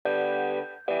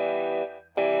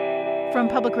From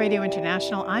Public Radio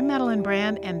International, I'm Madeline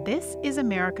Brand, and this is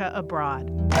America Abroad.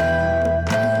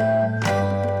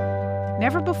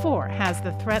 Never before has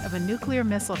the threat of a nuclear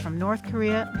missile from North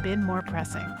Korea been more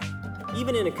pressing.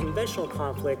 Even in a conventional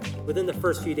conflict, within the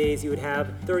first few days, you would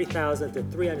have 30,000 to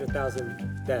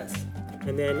 300,000 deaths.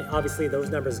 And then, obviously, those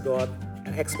numbers go up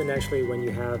exponentially when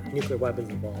you have nuclear weapons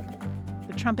involved.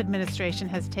 The Trump administration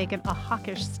has taken a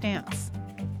hawkish stance.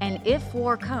 And if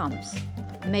war comes,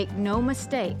 make no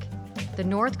mistake, the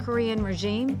North Korean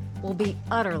regime will be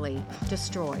utterly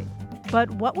destroyed. But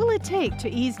what will it take to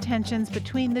ease tensions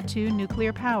between the two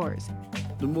nuclear powers?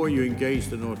 The more you engage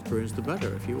the North Koreans, the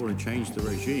better. If you want to change the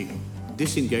regime,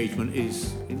 disengagement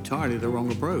is entirely the wrong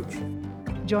approach.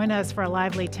 Join us for a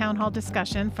lively town hall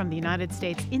discussion from the United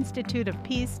States Institute of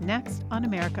Peace next on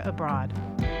America Abroad.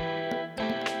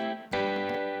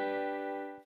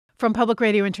 From Public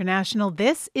Radio International,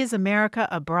 this is America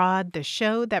Abroad, the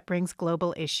show that brings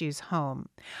global issues home.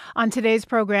 On today's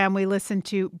program, we listen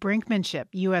to Brinkmanship,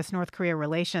 U.S.-North Korea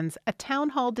Relations, a town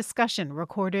hall discussion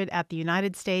recorded at the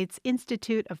United States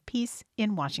Institute of Peace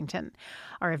in Washington.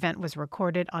 Our event was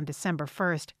recorded on December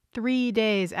 1st, 3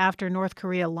 days after North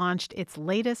Korea launched its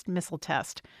latest missile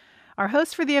test. Our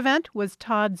host for the event was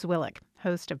Todd Zwillich,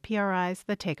 host of PRI's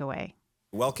The Takeaway.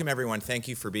 Welcome, everyone. Thank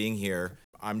you for being here.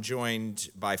 I'm joined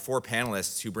by four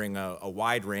panelists who bring a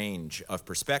wide range of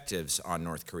perspectives on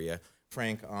North Korea.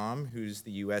 Frank Aum, who's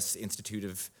the U.S. Institute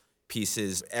of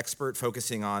Peace's expert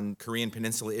focusing on Korean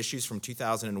Peninsula issues from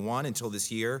 2001 until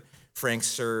this year. Frank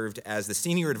served as the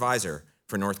senior advisor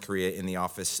for North Korea in the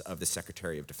Office of the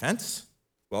Secretary of Defense.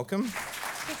 Welcome.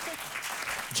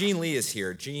 Jean Lee is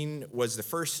here. Jean was the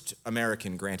first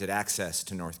American granted access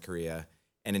to North Korea.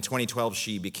 And in 2012,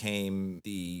 she became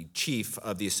the chief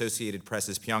of the Associated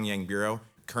Press's Pyongyang bureau.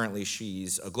 Currently,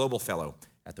 she's a global fellow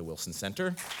at the Wilson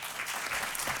Center.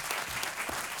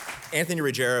 Anthony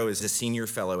Ruggiero is a senior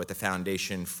fellow at the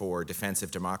Foundation for Defense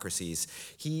of Democracies.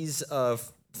 He's a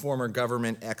former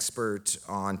government expert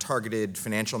on targeted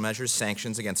financial measures,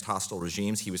 sanctions against hostile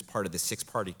regimes. He was part of the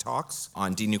six-party talks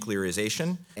on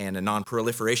denuclearization and a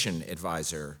non-proliferation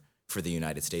advisor for the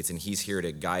United States. And he's here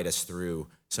to guide us through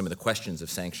some of the questions of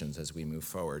sanctions as we move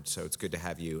forward. So it's good to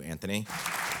have you, Anthony.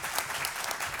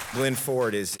 Glyn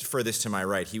Ford is furthest to my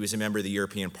right. He was a member of the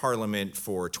European Parliament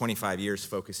for 25 years,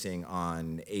 focusing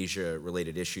on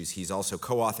Asia-related issues. He's also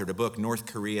co-authored a book, North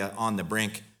Korea on the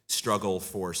Brink, Struggle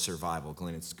for Survival.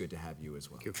 Glyn, it's good to have you as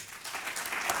well. Thank you.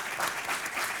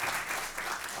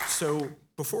 So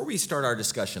before we start our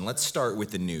discussion, let's start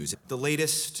with the news. The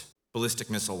latest ballistic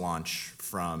missile launch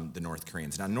from the North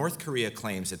Koreans. Now, North Korea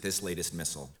claims that this latest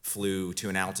missile flew to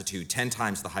an altitude 10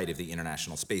 times the height of the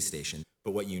International Space Station.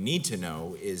 But what you need to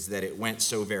know is that it went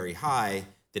so very high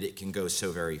that it can go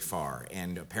so very far.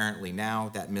 And apparently now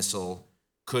that missile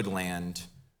could land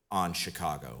on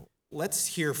Chicago. Let's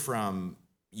hear from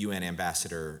UN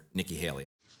Ambassador Nikki Haley.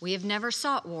 We have never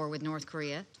sought war with North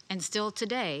Korea, and still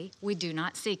today, we do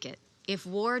not seek it. If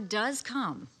war does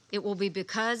come, it will be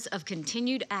because of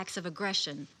continued acts of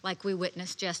aggression like we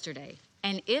witnessed yesterday.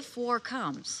 And if war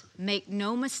comes, make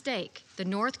no mistake, the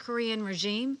North Korean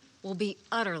regime will be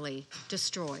utterly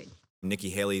destroyed. Nikki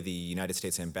Haley, the United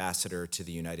States ambassador to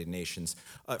the United Nations.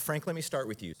 Frank, let me start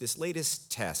with you. This latest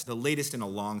test, the latest in a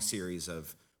long series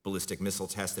of ballistic missile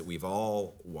tests that we've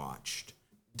all watched,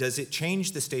 does it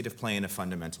change the state of play in a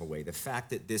fundamental way? The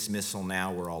fact that this missile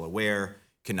now, we're all aware,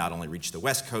 can not only reach the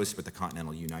West Coast, but the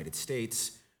continental United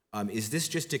States. Is this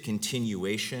just a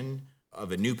continuation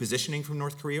of a new positioning from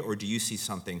North Korea, or do you see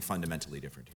something fundamentally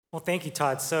different? Well, thank you,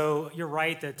 Todd. So you're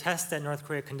right. The test that North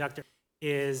Korea conducted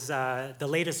is the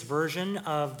latest version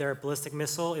of their ballistic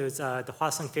missile. It was the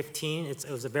Hwasong-15. It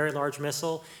was a very large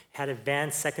missile, had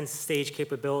advanced second stage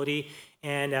capability,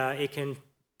 and it can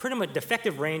pretty much, the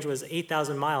effective range was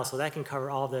 8,000 miles, so that can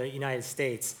cover all the United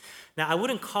States. Now, I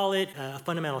wouldn't call it a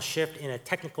fundamental shift in a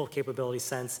technical capability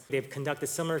sense. They've conducted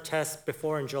similar tests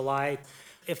before in July.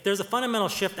 If there's a fundamental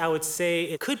shift, I would say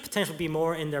it could potentially be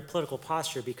more in their political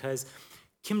posture, because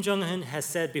Kim Jong-un has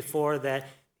said before that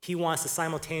he wants to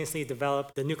simultaneously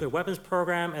develop the nuclear weapons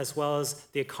program as well as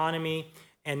the economy.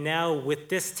 And now with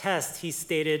this test, he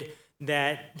stated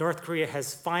that North Korea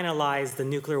has finalized the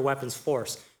nuclear weapons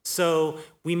force. So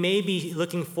we may be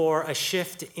looking for a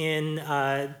shift in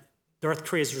North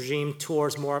Korea's regime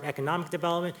towards more of economic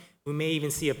development. We may even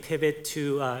see a pivot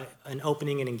to an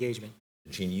opening and engagement.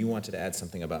 Jean, you wanted to add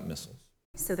something about missiles.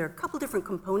 So there are a couple different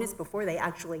components before they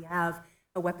actually have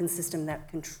a weapon system that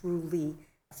can truly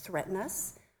threaten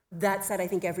us. That said, I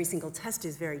think every single test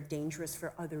is very dangerous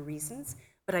for other reasons.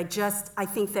 But I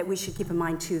think that we should keep in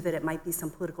mind, too, that it might be some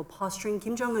political posturing.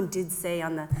 Kim Jong-un did say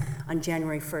on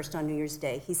January 1st, on New Year's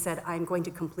Day, he said, I'm going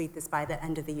to complete this by the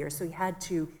end of the year. So he had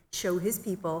to show his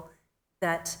people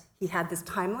that he had this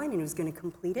timeline and he was going to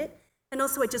complete it. And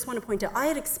also, I just want to point out, I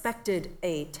had expected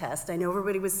a test. I know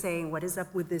everybody was saying, what is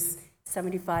up with this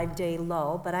 75-day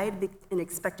lull? But I had been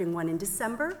expecting one in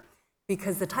December,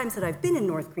 because the times that I've been in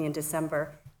North Korea in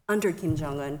December under Kim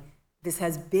Jong-un, this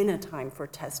has been a time for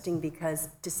testing, because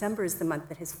December is the month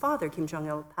that his father, Kim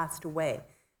Jong-il, passed away.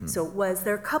 So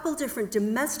there are a couple different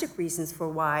domestic reasons for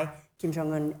why Kim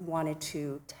Jong-un wanted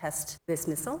to test this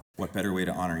missile. What better way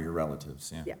to honor your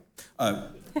relatives? Yeah.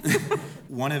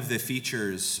 One of the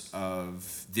features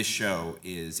of this show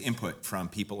is input from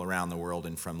people around the world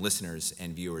and from listeners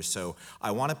and viewers. So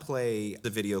I want to play the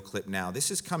video clip now.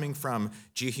 This is coming from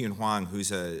Ji-Hyun Hwang,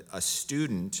 who's a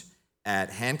student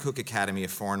at Hankook Academy of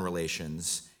Foreign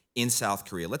Relations in South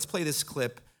Korea. Let's play this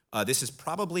clip. This is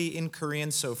probably in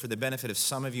Korean, so for the benefit of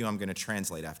some of you, I'm going to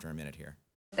translate after a minute here.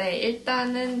 네,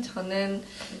 일단은 저는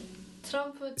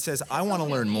It says, I want to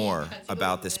learn more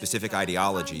about the specific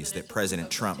ideologies that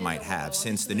President Trump might have.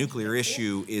 Since the nuclear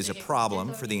issue is a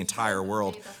problem for the entire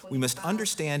world, we must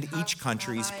understand each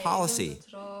country's policy.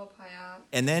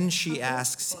 And then she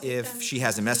asks if she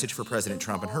has a message for President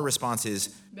Trump, and her response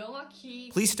is,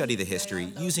 please study the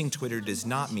history. Using Twitter does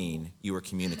not mean you are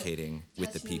communicating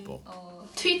with the people.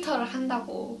 트위터를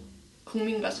한다고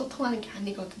국민과 소통하는 게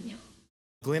아니거든요.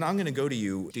 Glyn, I'm going to go to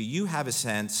you. Do you have a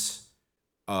sense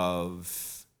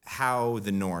of how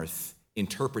the North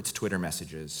interprets Twitter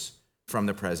messages from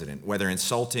the president, whether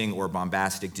insulting or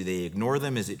bombastic? Do they ignore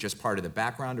them? Is it just part of the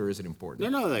background, or is it important?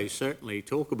 No, they certainly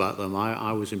talk about them.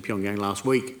 I was in Pyongyang last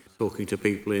week talking to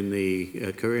people in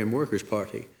the Korean Workers'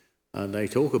 Party, and they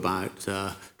talk about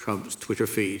Trump's Twitter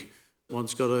feed.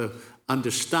 One's got to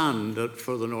understand that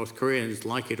for the North Koreans,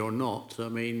 like it or not, I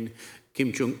mean,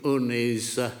 Kim Jong-un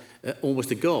is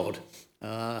almost a god.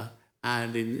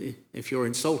 And if you're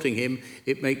insulting him,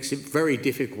 it makes it very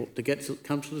difficult to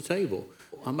come to the table.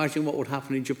 Imagine what would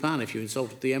happen in Japan if you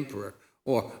insulted the emperor.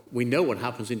 Or we know what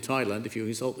happens in Thailand if you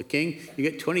insult the king. You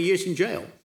get 20 years in jail.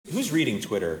 Who's reading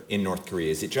Twitter in North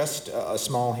Korea? Is it just a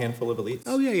small handful of elites?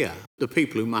 Oh, yeah. The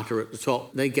people who matter at the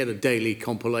top, they get a daily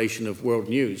compilation of world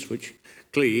news, which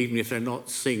clearly, even if they're not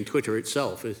seeing Twitter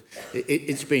itself,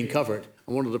 it's being covered.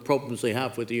 And one of the problems they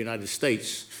have with the United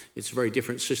States, it's a very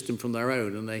different system from their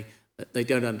own, and they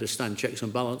don't understand checks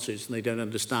and balances, and they don't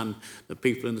understand that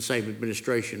people in the same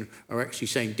administration are actually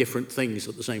saying different things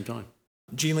at the same time.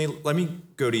 Jean-Lee, let me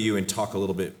go to you and talk a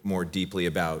little bit more deeply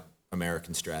about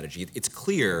American strategy. It's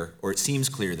clear, or it seems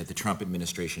clear, that the Trump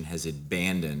administration has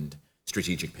abandoned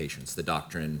strategic patience, the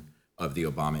doctrine of the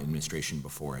Obama administration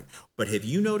before it. But have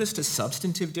you noticed a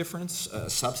substantive difference, a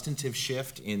substantive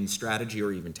shift in strategy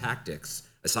or even tactics,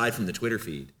 aside from the Twitter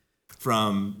feed,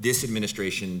 from this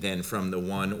administration than from the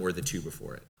one or the two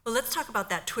before it? Well, let's talk about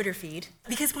that Twitter feed,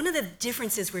 because one of the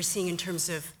differences we're seeing in terms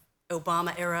of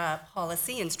Obama-era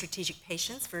policy and strategic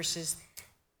patience versus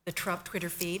the Trump Twitter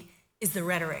feed is the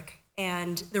rhetoric.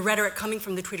 And the rhetoric coming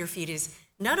from the Twitter feed is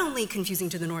not only confusing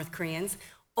to the North Koreans,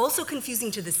 also confusing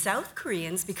to the South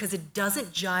Koreans, because it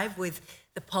doesn't jive with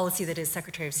the policy that his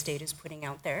Secretary of State is putting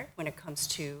out there when it comes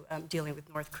to dealing with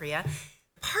North Korea.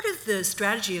 Part of the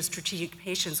strategy of strategic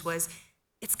patience was,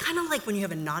 it's kind of like when you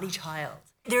have a naughty child.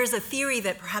 There is a theory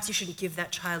that perhaps you shouldn't give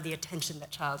that child the attention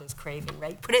that child is craving,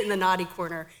 right? Put it in the naughty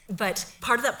corner. But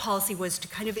part of that policy was to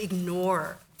kind of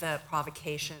ignore the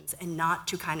provocations and not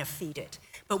to kind of feed it.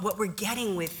 But what we're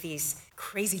getting with these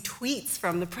crazy tweets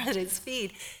from the president's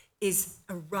feed is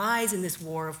a rise in this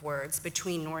war of words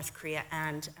between North Korea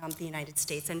and the United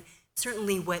States. And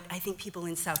certainly what I think people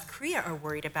in South Korea are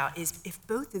worried about is if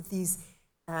both of these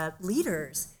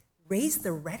leaders raise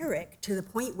the rhetoric to the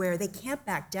point where they can't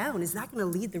back down, is that going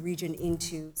to lead the region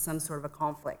into some sort of a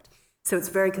conflict? So it's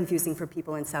very confusing for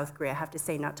people in South Korea, I have to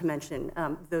say, not to mention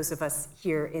those of us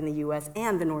here in the US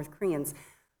and the North Koreans.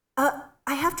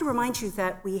 I have to remind you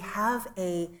that we have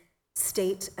a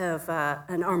state of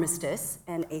an armistice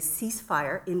and a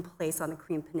ceasefire in place on the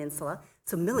Korean Peninsula.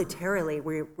 So militarily,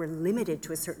 we're limited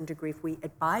to a certain degree if we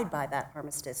abide by that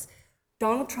armistice.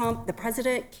 Donald Trump, the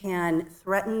president, can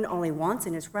threaten all he wants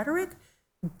in his rhetoric,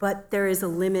 but there is a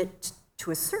limit to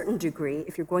a certain degree,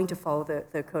 if you're going to follow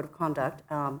the code of conduct,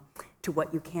 to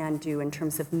what you can do in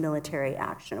terms of military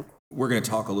action. We're going to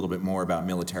talk a little bit more about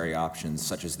military options,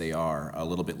 such as they are, a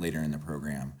little bit later in the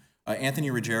program. Anthony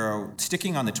Ruggiero,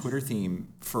 sticking on the Twitter theme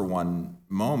for one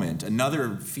moment,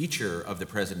 another feature of the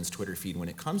president's Twitter feed when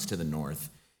it comes to the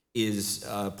North is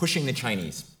pushing the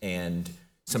Chinese and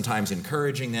sometimes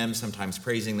encouraging them, sometimes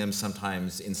praising them,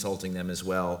 sometimes insulting them as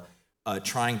well,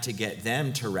 trying to get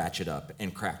them to ratchet up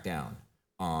and crack down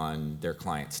on their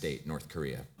client state, North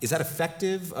Korea. Is that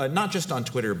effective? Not just on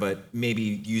Twitter, but maybe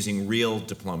using real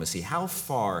diplomacy. How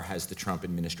far has the Trump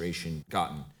administration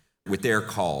gotten with their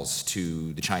calls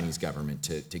to the Chinese government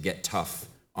to get tough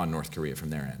on North Korea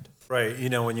from their end? Right. You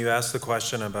know, when you ask the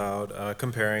question about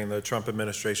comparing the Trump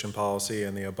administration policy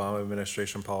and the Obama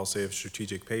administration policy of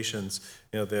strategic patience,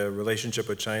 you know, the relationship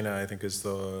with China, I think, is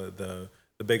the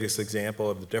biggest example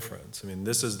of the difference. I mean,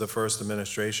 this is the first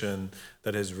administration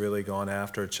that has really gone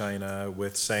after China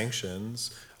with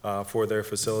sanctions for their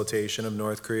facilitation of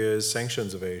North Korea's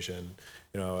sanctions evasion.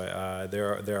 You know,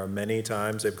 there are many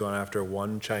times they've gone after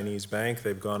one Chinese bank.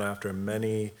 They've gone after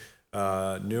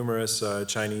numerous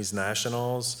Chinese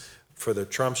nationals. For the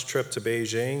Trump's trip to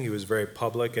Beijing, he was very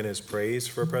public in his praise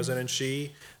for President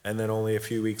Xi, and then only a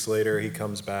few weeks later he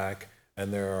comes back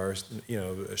and there are, you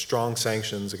know, strong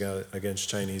sanctions against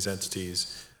Chinese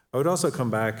entities. I would also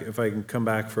come back, if I can come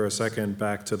back for a second,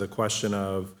 back to the question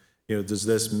of, you know, does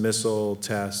this missile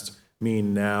test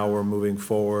mean now we're moving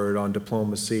forward on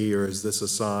diplomacy, or is this a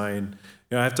sign?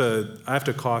 You know, I have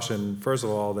to caution, first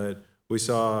of all, that we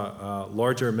saw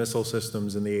larger missile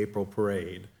systems in the April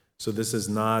parade. So this is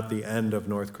not the end of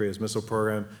North Korea's missile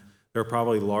program. There are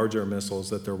probably larger missiles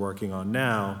that they're working on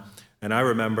now. And I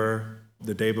remember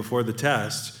the day before the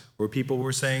test where people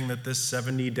were saying that this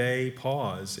 70-day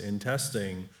pause in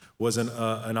testing was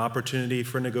an opportunity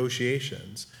for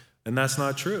negotiations. And that's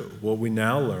not true. What we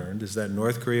now learned is that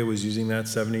North Korea was using that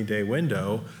 70-day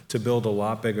window to build a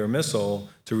lot bigger missile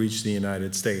to reach the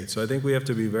United States. So I think we have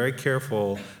to be very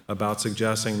careful about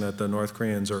suggesting that the North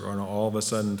Koreans are going to all of a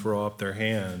sudden throw up their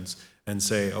hands and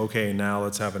say, okay, now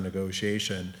let's have a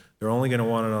negotiation. They're only going to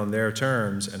want it on their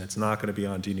terms, and it's not going to be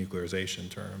on denuclearization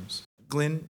terms.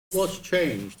 Glyn? What's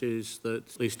changed is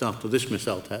that, at least after this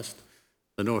missile test,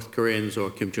 the North Koreans, or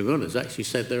Kim Jong-un, has actually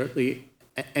said they're at the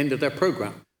end of their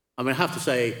program. I mean, I have to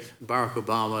say, Barack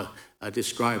Obama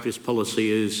described his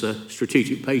policy as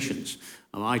strategic patience.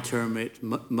 And I term it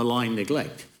malign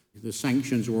neglect. The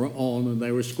sanctions were on and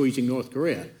they were squeezing North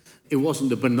Korea. It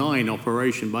wasn't a benign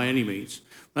operation by any means.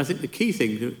 But I think the key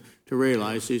thing to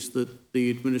realize is that the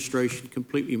administration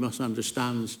completely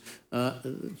misunderstands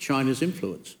China's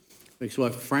influence.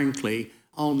 Because, frankly,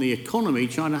 on the economy,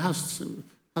 China has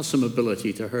some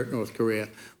ability to hurt North Korea,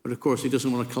 but of course it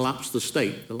doesn't want to collapse the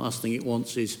state. The last thing it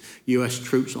wants is US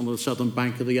troops on the southern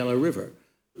bank of the Yellow River.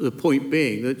 The point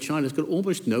being that China's got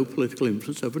almost no political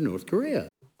influence over North Korea.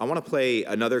 I want to play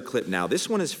another clip now. This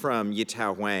one is from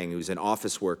Yitao Huang, who's an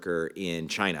office worker in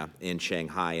China, in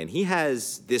Shanghai, and he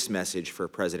has this message for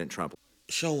President Trump.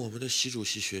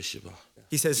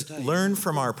 He says, learn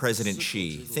from our President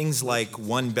Xi, things like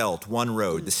One Belt, One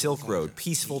Road, the Silk Road,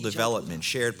 peaceful development,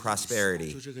 shared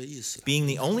prosperity. Being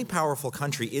the only powerful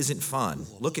country isn't fun.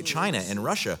 Look at China and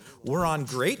Russia. We're on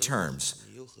great terms.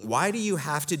 Why do you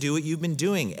have to do what you've been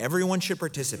doing? Everyone should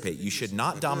participate. You should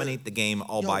not dominate the game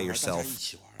all by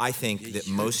yourself. I think that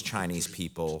most Chinese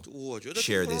people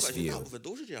share this view.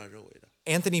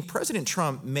 Anthony, President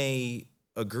Trump may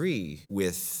agree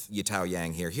with Yitao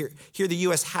Yang here. Here, the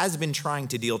U.S. has been trying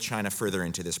to deal China further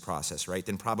into this process, right,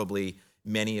 than probably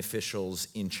many officials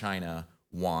in China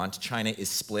want. China is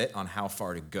split on how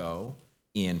far to go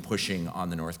in pushing on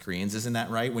the North Koreans. Isn't that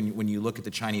right, when you look at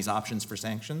the Chinese options for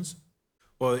sanctions?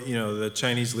 Well, you know, the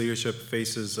Chinese leadership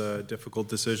faces a difficult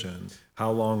decision.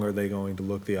 How long are they going to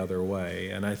look the other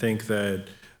way? And I think that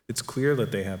it's clear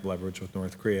that they have leverage with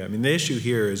North Korea. I mean, the issue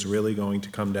here is really going to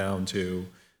come down to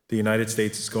the United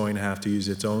States is going to have to use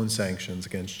its own sanctions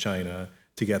against China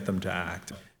to get them to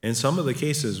act. In some of the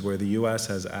cases where the U.S.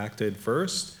 has acted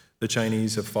first, the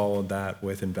Chinese have followed that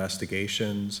with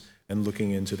investigations and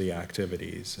looking into the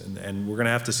activities. And we're going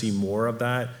to have to see more of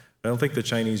that. I don't think the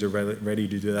Chinese are ready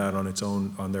to do that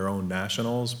on their own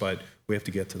nationals, but we have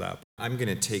to get to that. I'm going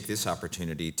to take this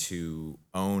opportunity to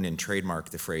own and trademark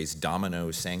the phrase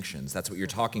domino sanctions. That's what you're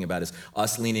talking about, is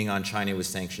us leaning on China with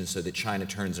sanctions so that China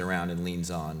turns around and leans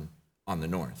on the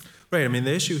North. Right. I mean,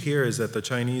 the issue here is that the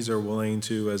Chinese are willing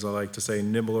to, as I like to say,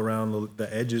 nibble around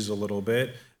the edges a little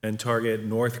bit and target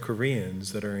North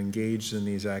Koreans that are engaged in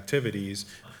these activities.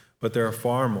 But there are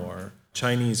far more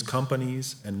Chinese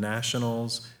companies and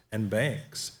nationals and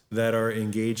banks that are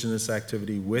engaged in this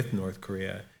activity with North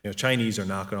Korea. You know, Chinese are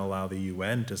not going to allow the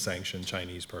UN to sanction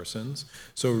Chinese persons.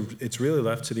 So it's really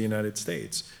left to the United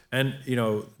States. And, you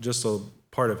know, just a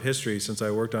part of history, since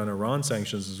I worked on Iran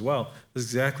sanctions as well, is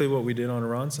exactly what we did on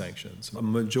Iran sanctions. A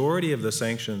majority of the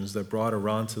sanctions that brought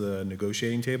Iran to the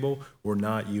negotiating table were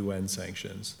not UN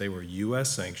sanctions. They were US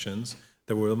sanctions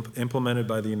that were implemented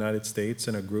by the United States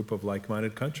and a group of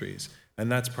like-minded countries.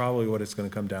 And that's probably what it's going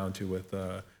to come down to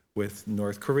with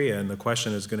North Korea. And the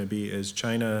question is going to be, is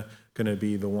China going to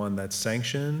be the one that's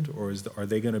sanctioned, or are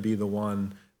they going to be the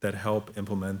one that help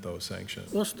implement those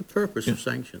sanctions? What's the purpose of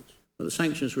sanctions? Well, the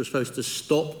sanctions were supposed to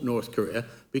stop North Korea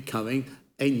becoming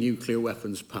a nuclear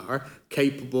weapons power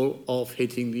capable of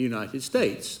hitting the United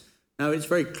States. Now, it's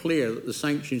very clear that the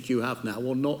sanctions you have now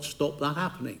will not stop that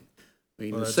happening. I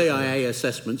mean, the CIA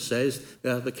assessment says they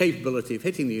have the capability of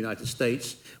hitting the United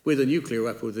States with a nuclear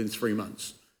weapon within 3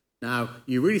 months. Now,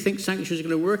 you really think sanctions are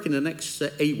going to work in the next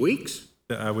 8 weeks?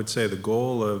 I would say the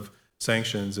goal of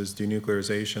sanctions is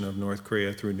denuclearization of North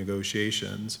Korea through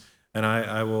negotiations. And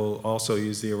I will also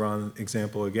use the Iran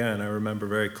example again. I remember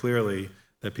very clearly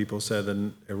that people said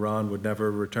that Iran would never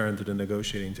return to the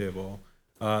negotiating table.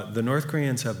 The North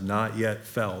Koreans have not yet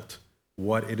felt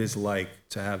what it is like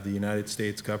to have the United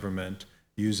States government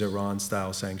use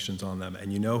Iran-style sanctions on them.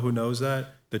 And you know who knows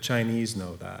that? The Chinese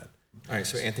know that. All right,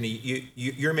 so Anthony,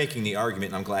 you're making the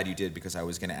argument, and I'm glad you did, because I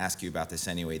was going to ask you about this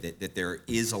anyway, that there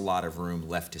is a lot of room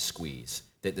left to squeeze,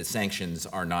 that the sanctions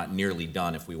are not nearly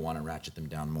done if we want to ratchet them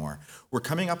down more. We're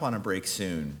coming up on a break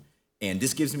soon, and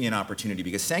this gives me an opportunity,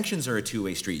 because sanctions are a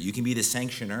two-way street. You can be the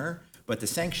sanctioner, but the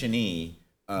sanctionee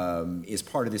is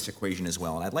part of this equation as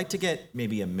well. And I'd like to get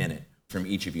maybe a minute from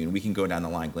each of you, and we can go down the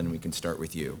line. Glyn, we can start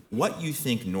with you. What you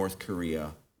think North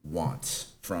Korea wants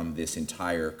from this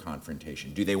entire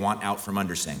confrontation? Do they want out from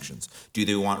under sanctions? Do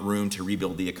they want room to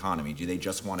rebuild the economy? Do they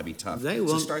just want to be tough?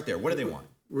 So start there. What do they want?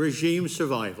 Regime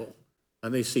survival.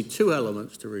 And they see two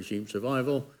elements to regime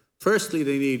survival. Firstly,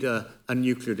 they need a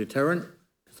nuclear deterrent,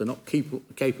 because they're not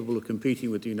capable of competing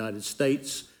with the United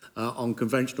States on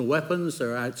conventional weapons. They're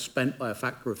outspent by a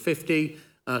factor of 50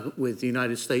 with the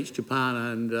United States,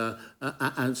 Japan,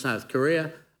 and South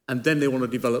Korea. And then they want to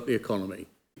develop the economy.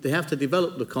 They have to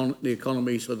develop the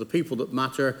economy so the people that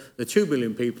matter, the 2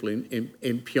 billion people in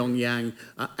Pyongyang,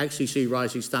 actually see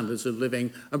rising standards of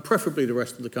living, and preferably the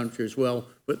rest of the country as well,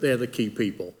 but they're the key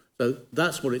people. So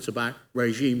that's what it's about,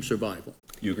 regime survival.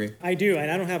 You agree? I do,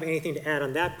 and I don't have anything to add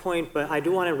on that point, but I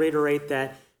do want to reiterate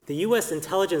that the U.S.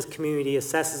 intelligence community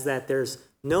assesses that there's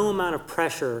no amount of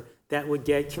pressure that would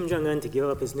get Kim Jong-un to give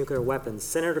up his nuclear weapons.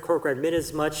 Senator Corker admitted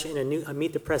as much in a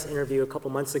Meet the Press interview a couple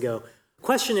months ago.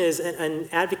 Question is, and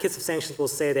advocates of sanctions will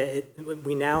say that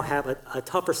we now have a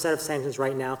tougher set of sanctions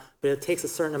right now, but it takes a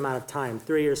certain amount of time,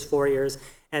 3 years, 4 years,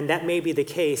 and that may be the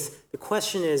case. The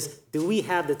question is, do we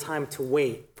have the time to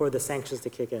wait for the sanctions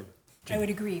to kick in? I would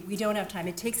agree. We don't have time.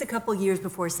 It takes a couple years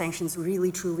before sanctions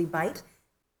really, truly bite.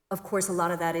 Of course, a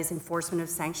lot of that is enforcement of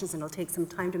sanctions, and it'll take some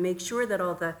time to make sure that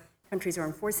all the countries are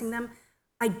enforcing them.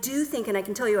 I do think, and I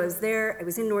can tell you I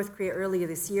was in North Korea earlier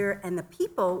this year, and the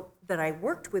people that I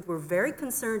worked with were very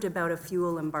concerned about a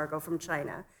fuel embargo from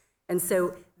China. And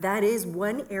so that is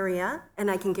one area,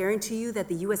 and I can guarantee you that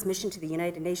the U.S. mission to the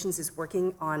United Nations is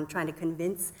working on trying to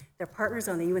convince their partners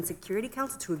on the UN Security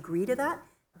Council to agree to that.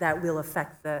 That will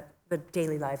affect the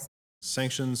daily lives.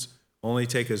 Sanctions only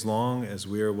take as long as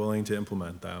we are willing to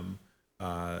implement them.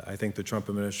 I think the Trump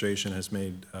administration has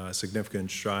made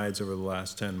significant strides over the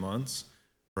last 10 months.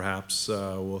 Perhaps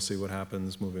we'll see what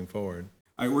happens moving forward.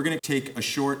 All right, we're going to take a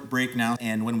short break now,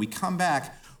 and when we come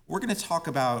back, we're going to talk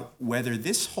about whether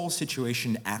this whole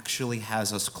situation actually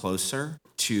has us closer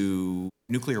to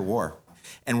nuclear war.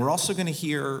 And we're also going to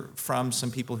hear from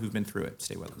some people who've been through it.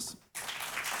 Stay with us.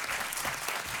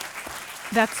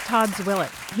 That's Todd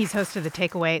Zwillich. He's host of The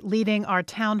Takeaway, leading our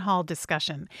town hall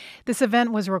discussion. This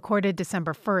event was recorded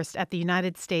December 1st at the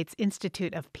United States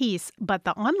Institute of Peace, but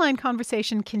the online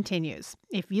conversation continues.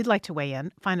 If you'd like to weigh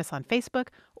in, find us on Facebook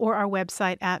or our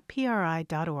website at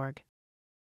pri.org.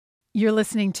 You're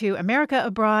listening to America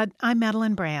Abroad. I'm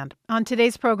Madeline Brand. On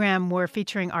today's program, we're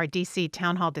featuring our D.C.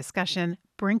 town hall discussion,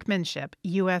 Brinkmanship,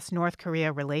 U.S.-North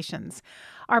Korea Relations.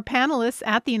 Our panelists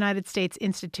at the United States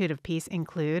Institute of Peace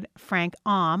include Frank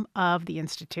Aum of the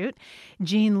Institute,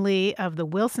 Jean Lee of the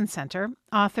Wilson Center,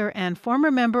 author and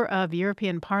former member of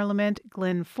European Parliament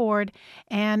Glyn Ford,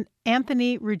 and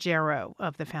Anthony Ruggiero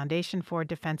of the Foundation for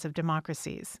Defense of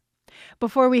Democracies.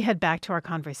 Before we head back to our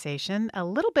conversation, a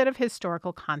little bit of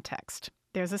historical context.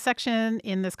 There's a section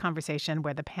in this conversation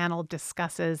where the panel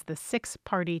discusses the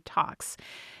six-party talks.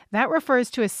 That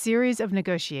refers to a series of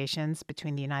negotiations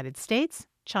between the United States,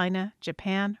 China,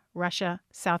 Japan, Russia,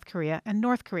 South Korea, and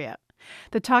North Korea.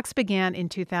 The talks began in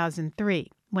 2003,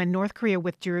 when North Korea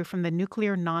withdrew from the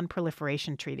Nuclear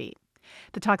Non-Proliferation Treaty.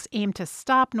 The talks aimed to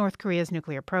stop North Korea's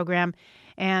nuclear program,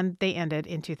 and they ended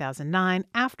in 2009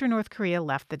 after North Korea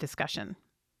left the discussion.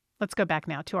 Let's go back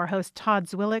now to our host, Todd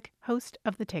Zwillich, host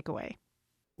of The Takeaway.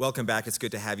 Welcome back. It's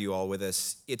good to have you all with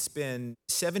us. It's been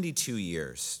 72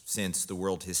 years since the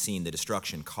world has seen the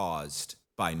destruction caused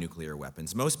by nuclear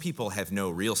weapons. Most people have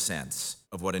no real sense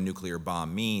of what a nuclear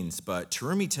bomb means, but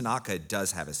Terumi Tanaka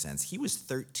does have a sense. He was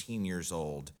 13 years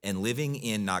old and living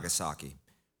in Nagasaki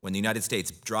when the United States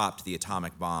dropped the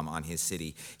atomic bomb on his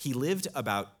city. He lived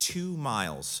about 2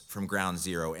 miles from ground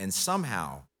zero and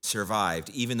somehow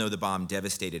survived, even though the bomb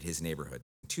devastated his neighborhood.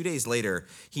 2 days later,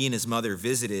 he and his mother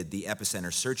visited the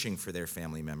epicenter searching for their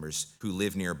family members who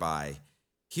live nearby.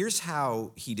 Here's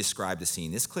how he described the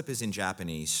scene. This clip is in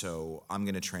Japanese, so I'm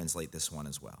going to translate this one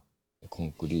as well.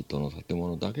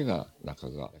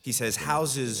 He says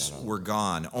houses were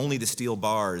gone. Only the steel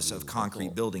bars of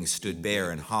concrete buildings stood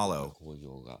bare and hollow.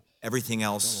 Everything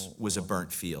else was a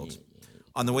burnt field.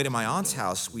 On the way to my aunt's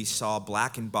house, we saw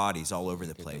blackened bodies all over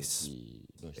the place.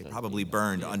 They probably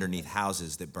burned underneath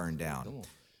houses that burned down.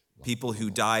 People who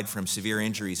died from severe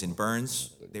injuries and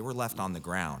burns, they were left on the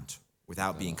ground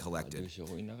without being collected.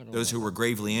 Those who were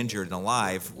gravely injured and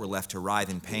alive were left to writhe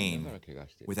in pain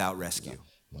without rescue.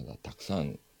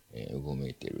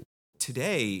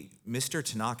 Today, Mr.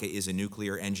 Tanaka is a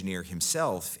nuclear engineer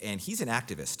himself, and he's an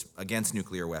activist against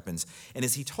nuclear weapons. And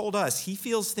as he told us, he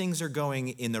feels things are going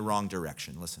in the wrong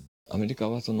direction. Listen. Well,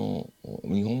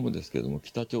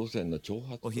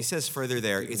 he says further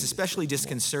there, it's especially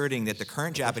disconcerting that the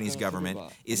current Japanese government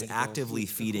is actively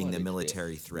feeding the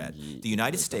military threat. The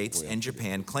United States and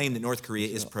Japan claim that North Korea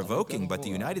is provoking, but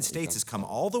the United States has come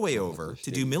all the way over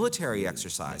to do military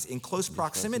exercise in close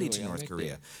proximity to North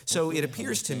Korea. So it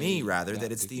appears to me, rather,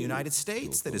 that it's the United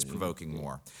States that is provoking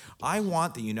more. I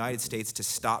want the United States to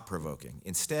stop provoking.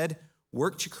 Instead,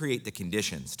 work to create the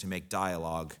conditions to make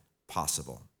dialogue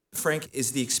possible. Frank,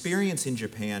 is the experience in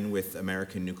Japan with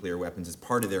American nuclear weapons as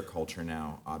part of their culture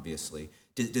now, obviously?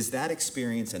 Does that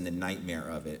experience and the nightmare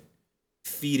of it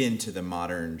feed into the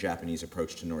modern Japanese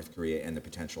approach to North Korea and the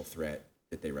potential threat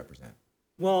that they represent?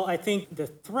 Well, I think the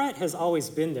threat has always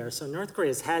been there. So North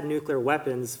Korea has had nuclear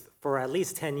weapons for at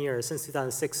least 10 years, since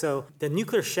 2006. So the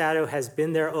nuclear shadow has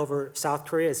been there over South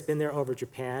Korea, it's been there over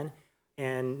Japan.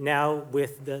 And now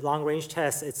with the long-range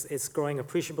tests, it's growing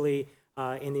appreciably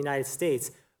in the United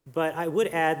States. But I would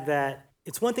add that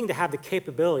it's one thing to have the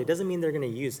capability. It doesn't mean they're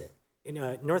going to use it.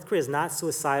 North Korea is not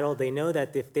suicidal. They know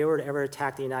that if they were to ever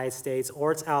attack the United States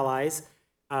or its allies,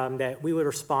 that we would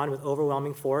respond with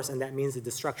overwhelming force, and that means the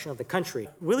destruction of the country.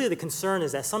 Really, the concern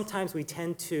is that sometimes we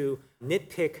tend to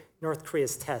nitpick North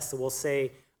Korea's tests. So we'll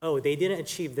say, oh, they didn't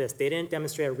achieve this. They didn't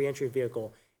demonstrate a reentry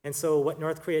vehicle. And so what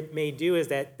North Korea may do is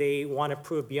that they want to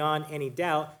prove beyond any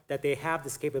doubt that they have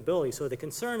this capability. So the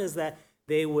concern is that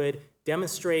they would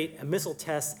demonstrate a missile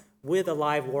test with a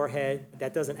live warhead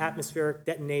that does an atmospheric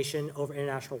detonation over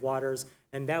international waters,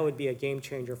 and that would be a game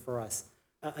changer for us.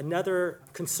 Another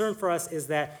concern for us is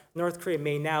that North Korea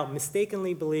may now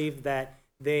mistakenly believe that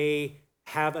they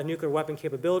have a nuclear weapon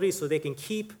capability, so they can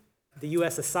keep the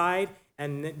U.S. aside,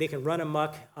 and they can run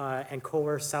amok and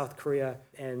coerce South Korea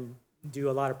and do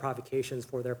a lot of provocations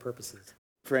for their purposes.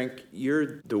 Frank,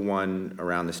 you're the one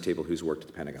around this table who's worked at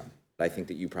the Pentagon. I think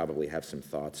that you probably have some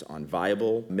thoughts on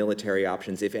viable military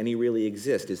options, if any really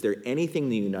exist. Is there anything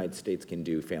the United States can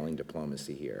do, failing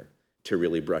diplomacy here, to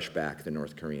really brush back the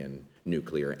North Korean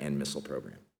nuclear and missile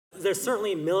program? There's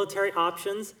certainly military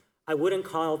options. I wouldn't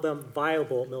call them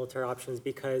viable military options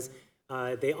because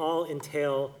they all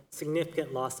entail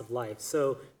significant loss of life.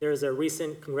 So there's a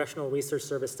recent Congressional Research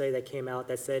Service study that came out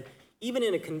that said even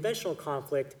in a conventional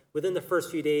conflict, within the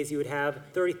first few days, you would have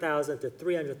 30,000 to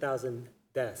 300,000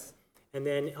 deaths. And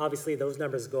then obviously those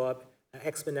numbers go up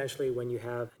exponentially when you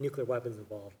have nuclear weapons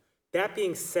involved. That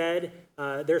being said,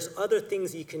 there's other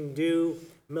things you can do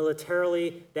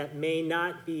militarily that may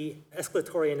not be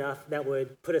escalatory enough that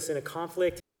would put us in a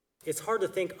conflict. It's hard to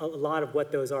think a lot of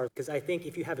what those are, because I think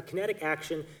if you have a kinetic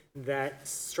action that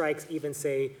strikes even,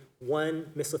 say, one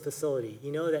missile facility,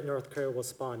 you know that North Korea will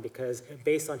respond because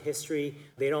based on history,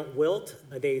 they don't wilt,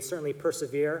 they certainly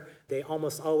persevere, they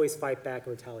almost always fight back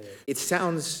and retaliate. It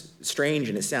sounds strange,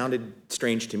 and it sounded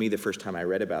strange to me the first time I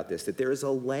read about this, that there is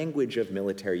a language of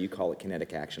military, you call it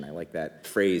kinetic action. I like that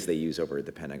phrase they use over at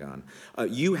the Pentagon.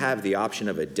 You have the option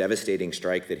of a devastating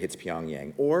strike that hits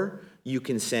Pyongyang, or you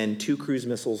can send 2 cruise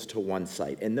missiles to one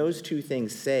site. And those two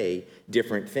things say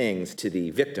different things to the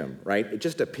victim, right?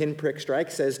 Just a pinprick strike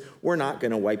says, we're not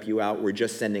going to wipe you out, we're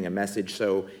just sending a message.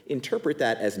 So interpret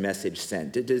that as message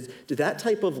sent. Did that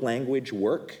type of language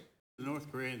work? The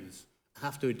North Koreans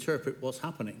have to interpret what's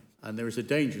happening. And there is a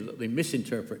danger that they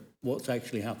misinterpret what's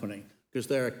actually happening because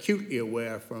they're acutely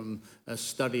aware from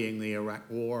studying the Iraq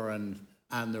War and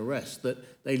the rest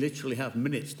that they literally have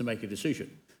minutes to make a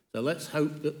decision. So let's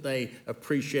hope that they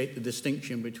appreciate the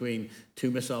distinction between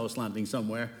 2 missiles landing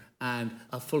somewhere and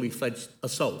a fully fledged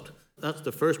assault. That's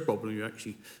the first problem you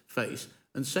actually face.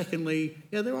 And secondly,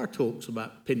 there are talks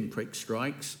about pinprick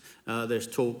strikes. There's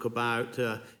talk about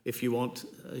if you want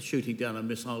shooting down a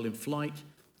missile in flight,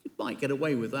 you might get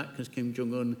away with that because Kim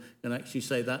Jong-un can actually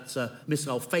say that's a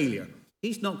missile failure.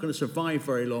 He's not going to survive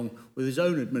very long with his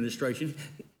own administration.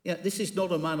 This is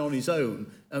not a man on his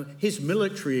own. His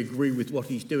military agree with what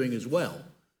he's doing as well.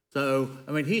 So,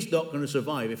 he's not going to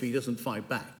survive if he doesn't fight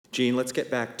back. Gene, let's get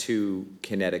back to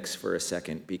kinetics for a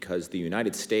second, because the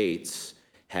United States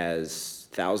has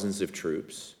thousands of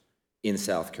troops in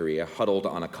South Korea huddled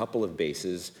on a couple of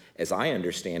bases, as I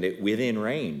understand it, within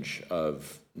range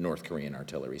of North Korean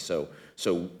artillery. So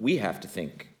we have to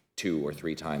think 2 or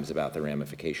 3 times about the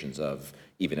ramifications of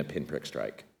even a pinprick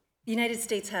strike. The United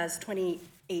States has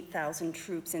 28,000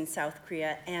 troops in South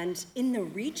Korea, and in the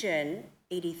region,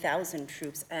 80,000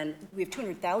 troops, and we have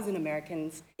 200,000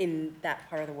 Americans in that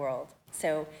part of the world.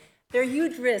 So there are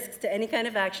huge risks to any kind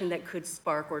of action that could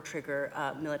spark or trigger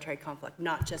military conflict,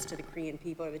 not just to the Korean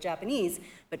people or the Japanese,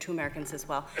 but to Americans as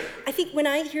well. I think when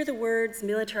I hear the words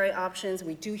military options,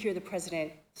 we do hear the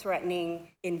president threatening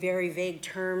in very vague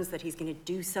terms that he's going to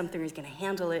do something, he's going to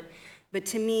handle it. But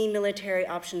to me, military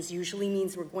options usually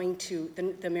means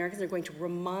the Americans are going to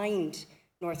remind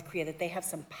North Korea that they have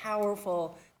some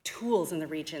powerful tools in the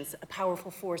regions, a powerful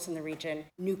force in the region,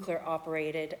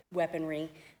 nuclear-operated weaponry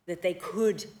that they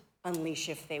could unleash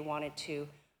if they wanted to.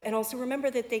 And also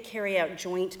remember that they carry out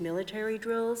joint military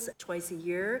drills twice a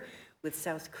year with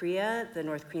South Korea. The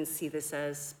North Koreans see this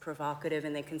as provocative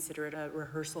and they consider it a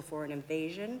rehearsal for an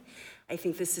invasion. I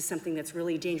think this is something that's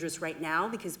really dangerous right now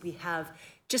because we have,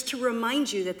 just to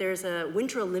remind you that there's a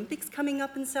Winter Olympics coming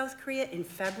up in South Korea in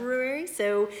February.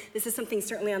 So this is something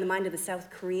certainly on the mind of the South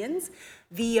Koreans.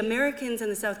 The Americans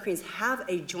and the South Koreans have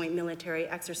a joint military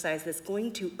exercise that's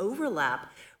going to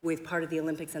overlap with part of the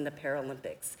Olympics and the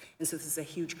Paralympics. And so this is a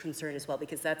huge concern as well,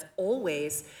 because that's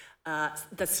always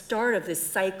the start of this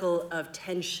cycle of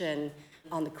tension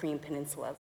on the Korean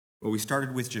Peninsula. Well, we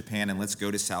started with Japan, and let's go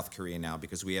to South Korea now,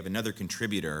 because we have another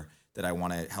contributor that I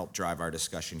want to help drive our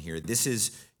discussion here. This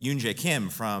is Yoon-jae Kim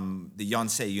from the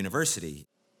Yonsei University.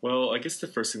 Well, I guess the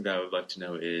first thing that I would like to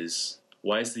know is,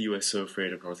 why is the U.S. so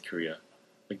afraid of North Korea?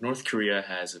 North Korea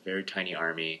has a very tiny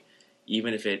army.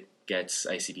 Even if it gets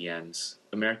ICBMs,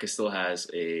 America still has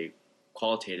a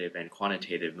qualitative and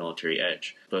quantitative military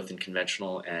edge, both in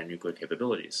conventional and nuclear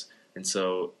capabilities. And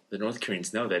so the North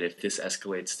Koreans know that if this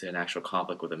escalates to an actual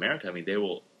conflict with America, they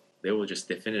will just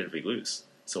definitively lose.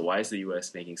 So why is the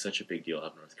U.S. making such a big deal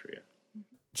of North Korea?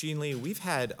 Gene Lee, we've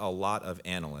had a lot of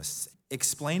analysts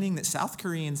explaining that South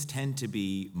Koreans tend to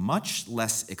be much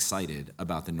less excited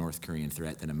about the North Korean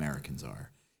threat than Americans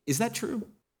are. Is that true?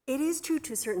 It is true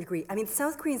to a certain degree.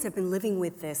 South Koreans have been living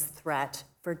with this threat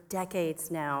for decades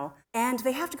now, and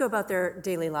they have to go about their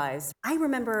daily lives. I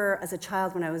remember as a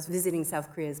child when I was visiting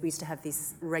South Korea, we used to have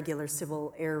these regular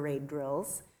civil air raid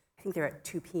drills. I think they're at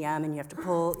 2 p.m. and you have to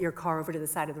pull your car over to the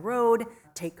side of the road,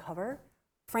 take cover.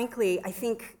 Frankly, I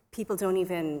think people don't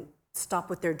even stop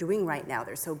what they're doing right now.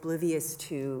 They're so oblivious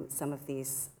to some of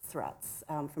these threats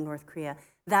from North Korea.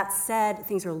 That said,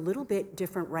 things are a little bit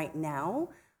different right now.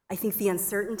 I think the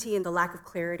uncertainty and the lack of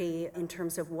clarity in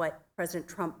terms of what President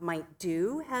Trump might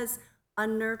do has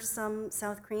unnerved some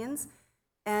South Koreans.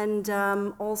 And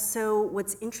also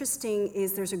what's interesting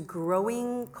is there's a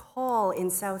growing call in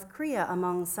South Korea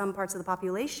among some parts of the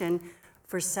population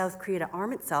for South Korea to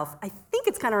arm itself. I think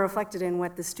it's kind of reflected in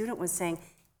what the student was saying.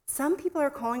 Some people are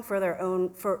calling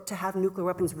for to have nuclear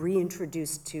weapons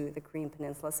reintroduced to the Korean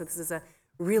Peninsula. So this is a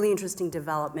really interesting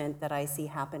development that I see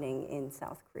happening in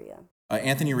South Korea.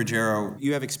 Anthony Ruggiero,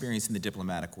 you have experience in the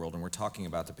diplomatic world, and we're talking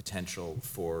about the potential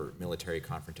for military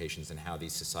confrontations and how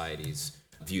these societies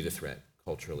view the threat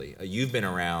culturally. You've been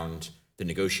around the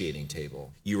negotiating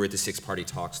table. You were at the six-party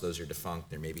talks. Those are defunct.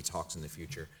 There may be talks in the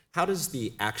future. How does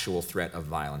the actual threat of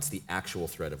violence, the actual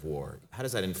threat of war, how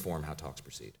does that inform how talks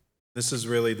proceed? This is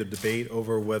really the debate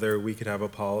over whether we could have a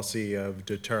policy of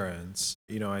deterrence.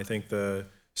 I think the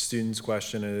student's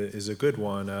question is a good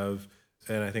one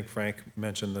and I think Frank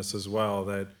mentioned this as well,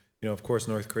 that, of course,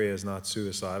 North Korea is not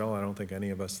suicidal. I don't think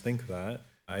any of us think that.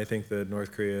 I think that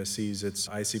North Korea sees its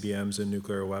ICBMs and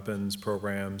nuclear weapons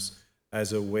programs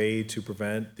as a way to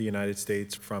prevent the United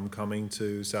States from coming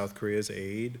to South Korea's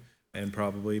aid and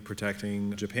probably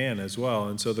protecting Japan as well.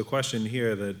 And so the question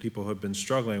here that people have been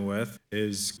struggling with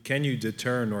is, can you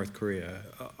deter North Korea?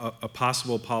 A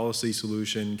possible policy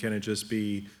solution, can it just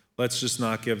be, let's just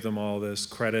not give them all this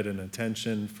credit and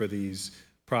attention for these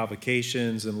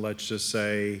provocations, and let's just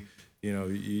say,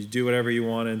 You do whatever you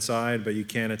want inside, but you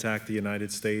can't attack the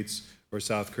United States or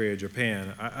South Korea,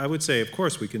 Japan. I would say, of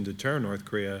course, we can deter North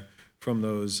Korea from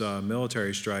those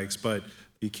military strikes, but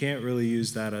you can't really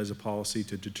use that as a policy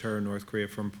to deter North Korea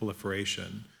from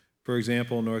proliferation. For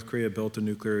example, North Korea built a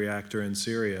nuclear reactor in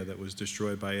Syria that was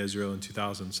destroyed by Israel in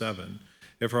 2007.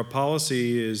 If our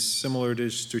policy is similar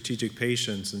to strategic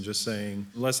patience and just saying,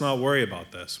 let's not worry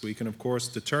about this, we can, of course,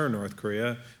 deter North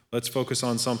Korea. Let's focus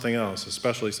on something else,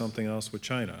 especially something else with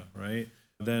China, right?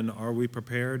 Then are we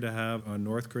prepared to have a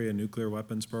North Korea nuclear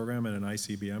weapons program and an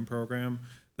ICBM program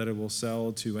that it will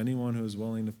sell to anyone who is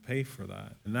willing to pay for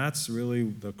that? And that's really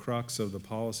the crux of the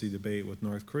policy debate with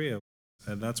North Korea.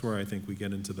 And that's where I think we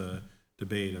get into the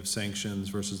debate of sanctions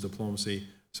versus diplomacy.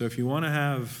 So if you want to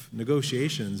have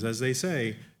negotiations, as they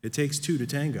say, it takes two to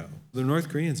tango. The North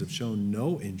Koreans have shown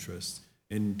no interest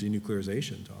in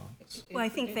denuclearization talks. Well, I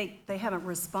think they haven't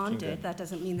responded. Okay. That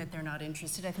doesn't mean that they're not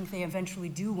interested. I think they eventually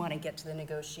do want to get to the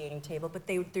negotiating table, but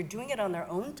they're doing it on their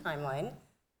own timeline.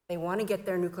 They want to get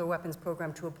their nuclear weapons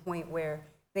program to a point where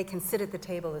they can sit at the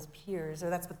table as peers, or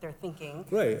that's what they're thinking.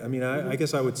 Right. I mean, I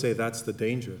guess I would say that's the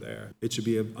danger there. It should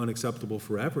be unacceptable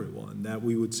for everyone that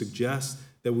we would suggest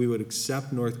that we would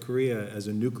accept North Korea as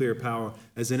a nuclear power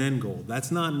as an end goal.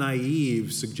 That's not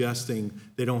naive suggesting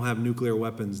they don't have nuclear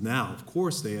weapons now. Of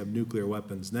course they have nuclear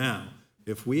weapons now.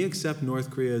 If we accept North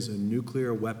Korea as a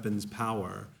nuclear weapons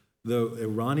power, the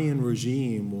Iranian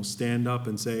regime will stand up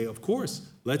and say, of course,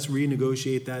 let's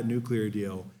renegotiate that nuclear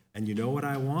deal. And you know what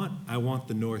I want? I want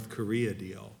the North Korea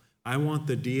deal. I want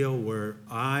the deal where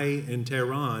I, in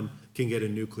Tehran, can get a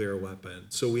nuclear weapon.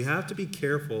 So we have to be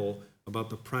careful about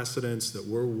the precedents that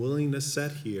we're willing to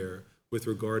set here with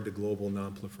regard to global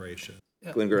nonproliferation.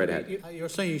 Yeah. Glyn, go right ahead. You're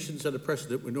saying you shouldn't set a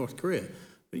precedent with North Korea,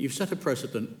 but you've set a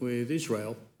precedent with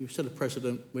Israel, you've set a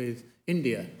precedent with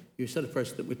India, you've set a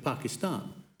precedent with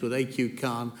Pakistan, with A.Q.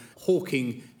 Khan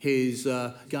hawking his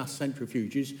gas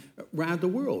centrifuges around the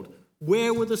world.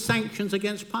 Where were the sanctions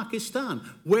against Pakistan?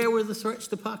 Where were the threats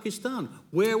to Pakistan?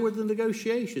 Where were the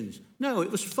negotiations? No,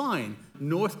 it was fine.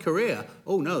 North Korea,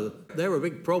 oh no, they're a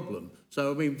big problem.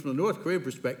 So, I mean, from the North Korea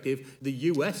perspective, the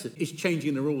US is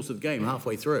changing the rules of the game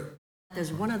halfway through.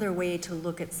 There's one other way to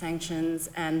look at sanctions,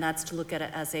 and that's to look at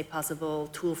it as a possible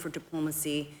tool for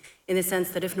diplomacy, in the sense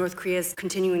that if North Korea is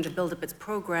continuing to build up its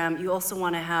program, you also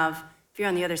want to have, if you're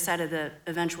on the other side of the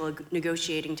eventual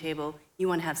negotiating table, you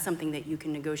want to have something that you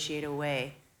can negotiate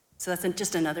away. So that's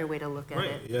just another way to look at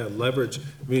it. Yeah, leverage.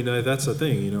 I mean, that's the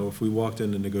thing. If we walked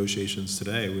into negotiations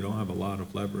today, we don't have a lot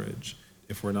of leverage.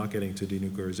 If we're not getting to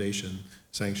denuclearization,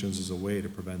 sanctions is a way to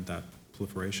prevent that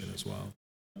proliferation as well.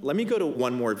 Let me go to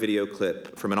one more video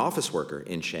clip from an office worker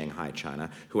in Shanghai, China,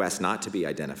 who asked not to be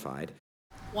identified.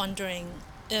 Wondering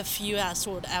if U.S.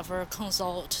 would ever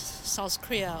consult South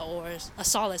Korea or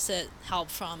solicit help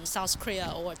from South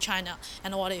Korea or China,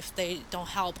 and what if they don't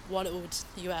help, what would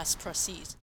U.S. proceed?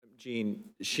 Jean,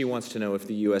 she wants to know if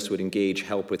the U.S. would engage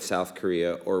help with South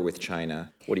Korea or with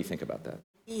China. What do you think about that?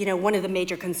 One of the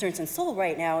major concerns in Seoul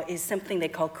right now is something they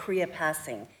call Korea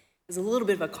passing. It's a little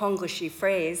bit of a Conglishy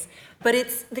phrase, but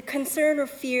it's the concern or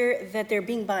fear that they're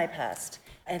being bypassed,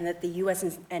 and that the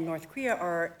U.S. and North Korea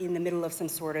are in the middle of some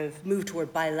sort of move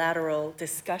toward bilateral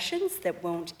discussions that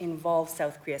won't involve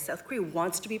South Korea. South Korea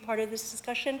wants to be part of this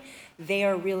discussion. They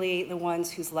are really the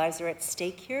ones whose lives are at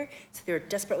stake here, so they're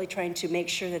desperately trying to make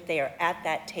sure that they are at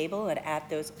that table and at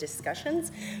those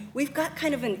discussions. We've got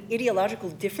kind of an ideological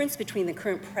difference between the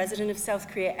current president of South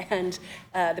Korea and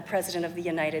the president of the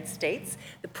United States.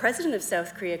 The president of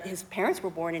South Korea, his parents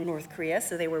were born in North Korea,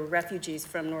 so they were refugees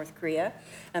from North Korea.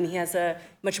 He has a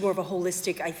much more of a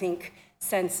holistic, I think,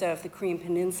 sense of the Korean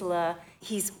Peninsula.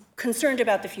 He's concerned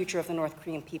about the future of the North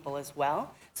Korean people as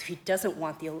well. So he doesn't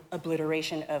want the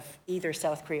obliteration of either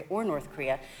South Korea or North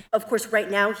Korea. Of course,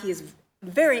 right now he is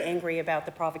very angry about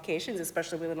the provocations,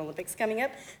 especially with the Olympics coming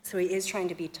up. So he is trying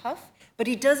to be tough, but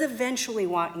he does eventually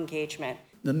want engagement.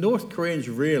 The North Koreans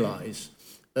realize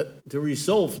that to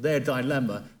resolve their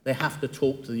dilemma, they have to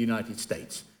talk to the United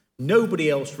States. Nobody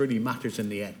else really matters in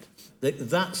the end.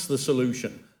 That's the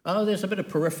solution. There's a bit of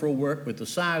peripheral work with the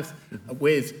South,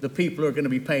 with the people who are going to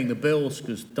be paying the bills,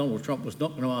 because Donald Trump was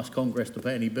not going to ask Congress to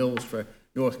pay any bills for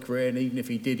North Korea, and even if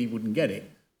he did, he wouldn't get it.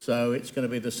 So it's going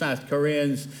to be the South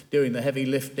Koreans doing the heavy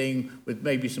lifting with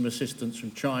maybe some assistance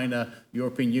from China,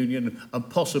 European Union, and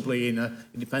possibly,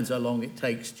 it depends how long it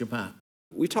takes, Japan.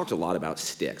 We've talked a lot about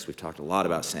sticks. We've talked a lot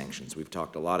about sanctions. We've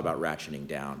talked a lot about ratcheting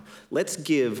down. Let's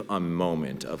give a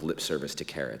moment of lip service to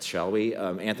carrots, shall we?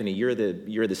 Anthony, you're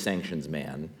the sanctions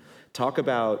man. Talk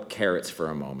about carrots for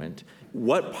a moment.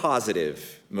 What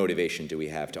positive motivation do we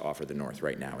have to offer the North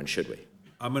right now, and should we?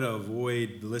 I'm going to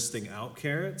avoid listing out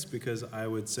carrots because I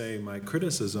would say my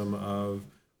criticism of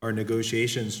our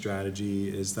negotiation strategy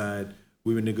is that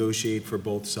we would negotiate for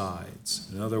both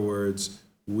sides. In other words,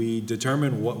 we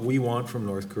determine what we want from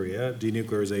North Korea,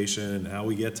 denuclearization, and how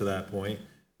we get to that point,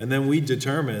 and then we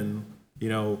determine,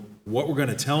 what we're going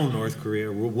to tell North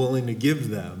Korea we're willing to give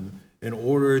them in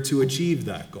order to achieve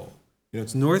that goal.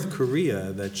 It's North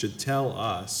Korea that should tell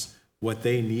us what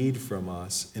they need from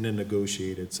us in a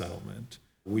negotiated settlement.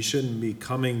 We shouldn't be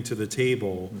coming to the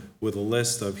table with a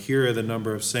list of here are the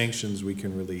number of sanctions we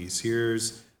can release.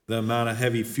 Here's the amount of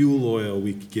heavy fuel oil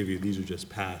we could give you. These are just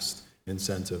past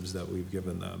incentives that we've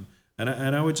given them. And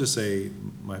I would just say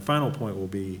my final point will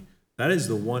be that is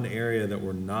the one area that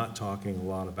we're not talking a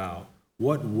lot about.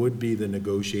 What would be the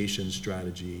negotiation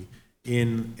strategy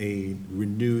in a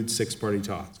renewed six-party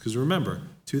talks? Because remember,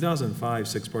 2005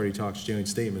 six-party talks joint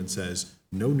statement says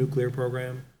no nuclear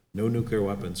program, no nuclear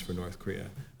weapons for North Korea.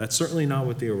 That's certainly not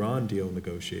what the Iran deal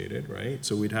negotiated, right?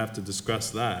 So we'd have to discuss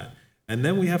that. And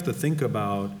then we have to think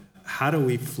about how do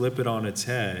we flip it on its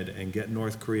head and get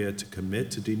North Korea to commit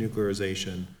to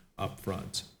denuclearization up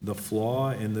front. The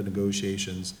flaw in the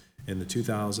negotiations in the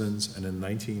 2000s and in the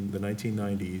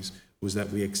 1990s was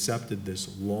that we accepted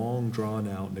this long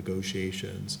drawn-out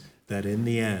negotiations that in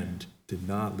the end did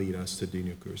not lead us to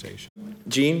denuclearization.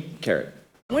 Jean, carrot.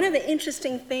 One of the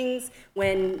interesting things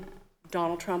when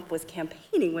Donald Trump was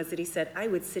campaigning was that he said, I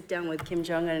would sit down with Kim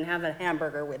Jong-un and have a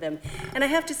hamburger with him. And I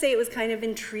have to say it was kind of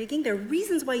intriguing. There are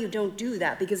reasons why you don't do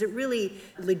that, because it really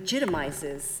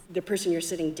legitimizes the person you're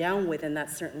sitting down with, and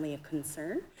that's certainly a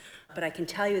concern. But I can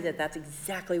tell you that that's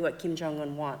exactly what Kim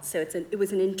Jong-un wants. So it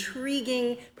was an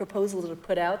intriguing proposal to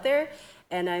put out there,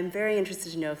 and I'm very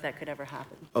interested to know if that could ever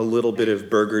happen. A little bit of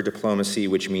burger diplomacy,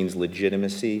 which means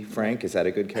legitimacy. Frank, is that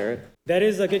a good carrot? That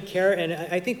is a good carrot, and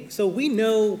I think, so we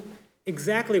know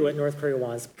exactly what North Korea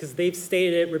wants because they've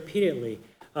stated it repeatedly.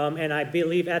 And I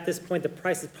believe at this point the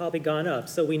price has probably gone up.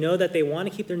 So we know that they want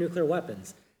to keep their nuclear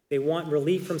weapons. They want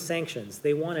relief from sanctions.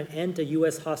 They want an end to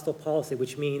U.S. hostile policy,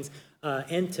 which means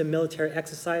end to military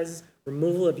exercises,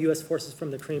 removal of U.S. forces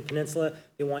from the Korean Peninsula.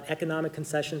 They want economic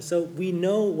concessions. So we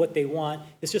know what they want.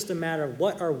 It's just a matter of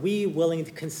what are we willing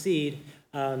to concede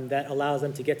that allows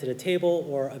them to get to the table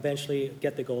or eventually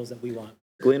get the goals that we want.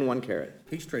 Glyn, one carrot.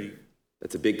 Peace treaty.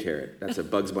 That's a big carrot. That's a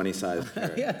Bugs Bunny sized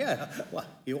carrot. Yeah. Well,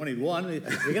 you wanted one.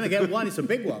 If you're going to get one, it's a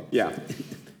big one. Yeah.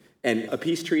 And a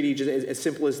peace treaty, just as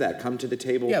simple as that, come to the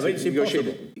table yeah, to but it's negotiate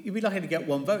impossible. You'd be lucky to get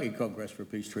one vote in Congress for a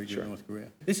peace treaty in North Korea.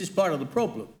 This is part of the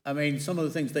problem. I mean, some of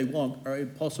the things they want are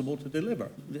impossible to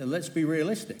deliver. Let's be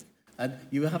realistic. And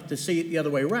you have to see it the other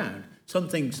way around. Some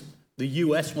things the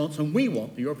US wants and we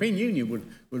want. The European Union would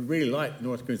really like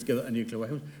North Korea to give it a nuclear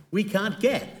weapon. We can't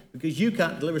get, because you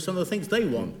can't deliver some of the things they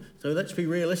want. So let's be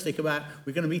realistic about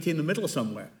we're going to meet in the middle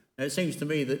somewhere. Now, it seems to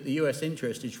me that the US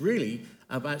interest is really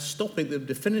about stopping them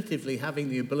definitively having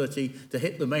the ability to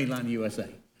hit the mainland USA.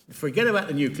 Forget about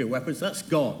the nuclear weapons, that's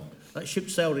gone. That ship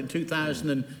sailed in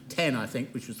 2010, I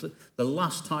think, which was the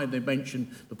last time they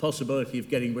mentioned the possibility of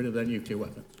getting rid of their nuclear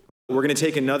weapons. We're going to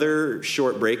take another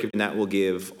short break, and that will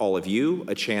give all of you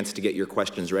a chance to get your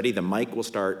questions ready. The mic will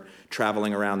start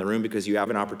traveling around the room because you have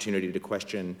an opportunity to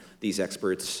question these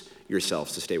experts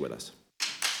yourselves, so stay with us.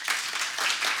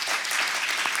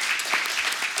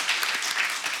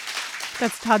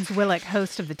 That's Todd Zwillich,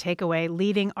 host of The Takeaway,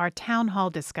 leading our town hall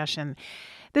discussion.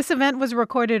 This event was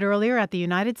recorded earlier at the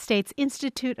United States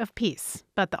Institute of Peace,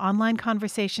 but the online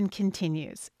conversation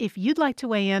continues. If you'd like to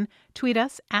weigh in, tweet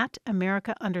us at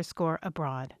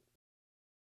America_abroad.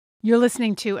 You're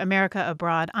listening to America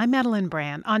Abroad. I'm Madeline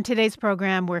Brand. On today's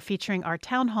program, we're featuring our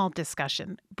town hall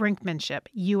discussion, Brinkmanship,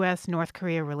 U.S.-North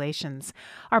Korea relations.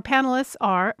 Our panelists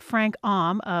are Frank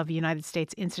Aum of United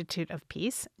States Institute of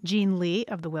Peace, Jean Lee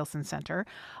of the Wilson Center,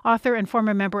 author and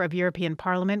former member of European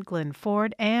Parliament Glyn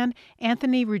Ford, and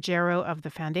Anthony Ruggiero of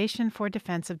the Foundation for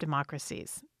Defense of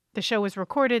Democracies. The show was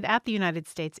recorded at the United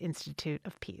States Institute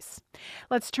of Peace.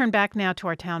 Let's turn back now to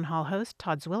our town hall host,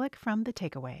 Todd Zwillich from The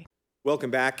Takeaway.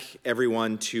 Welcome back,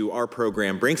 everyone, to our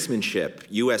program, Brinkmanship,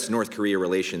 U.S.-North Korea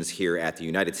Relations, here at the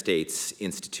United States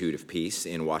Institute of Peace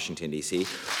in Washington, D.C.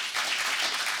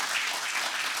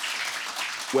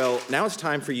 Well, now it's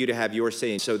time for you to have your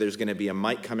say. So there's going to be a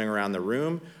mic coming around the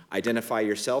room. Identify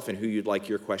yourself and who you'd like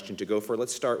your question to go for.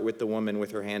 Let's start with the woman with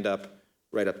her hand up,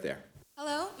 right up there.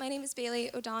 Hello, my name is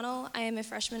Bailey O'Donnell. I am a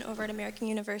freshman over at American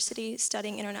University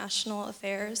studying international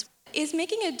affairs. Is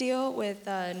making a deal with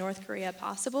North Korea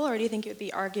possible, or do you think it would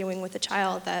be arguing with a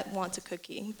child that wants a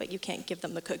cookie, but you can't give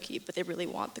them the cookie, but they really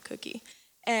want the cookie?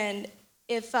 And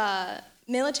if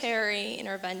military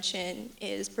intervention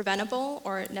is preventable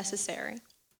or necessary?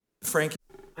 Frank?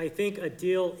 I think a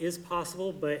deal is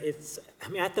possible, but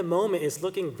at the moment, it's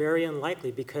looking very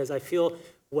unlikely because I feel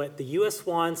what the U.S.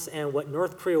 wants and what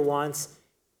North Korea wants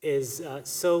is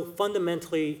so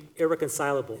fundamentally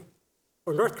irreconcilable.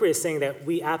 Or North Korea is saying that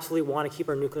we absolutely want to keep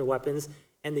our nuclear weapons,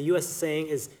 and the U.S. is saying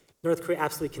is North Korea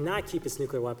absolutely cannot keep its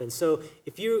nuclear weapons. So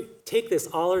if you take this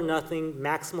all or nothing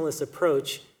maximalist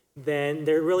approach, then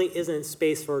there really isn't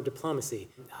space for diplomacy.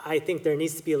 I think there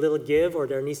needs to be a little give, or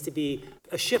there needs to be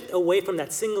a shift away from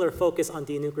that singular focus on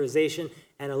denuclearization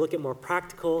and a look at more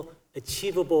practical,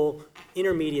 achievable,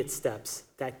 intermediate steps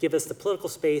that give us the political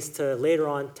space to later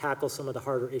on tackle some of the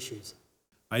harder issues.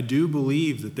 I do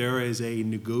believe that there is a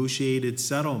negotiated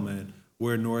settlement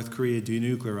where North Korea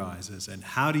denuclearizes. And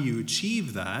how do you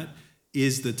achieve that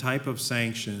is the type of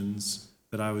sanctions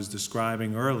that I was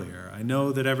describing earlier. I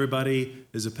know that everybody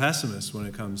is a pessimist when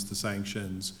it comes to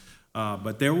sanctions,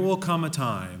 but there will come a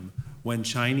time when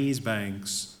Chinese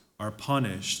banks are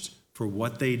punished for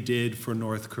what they did for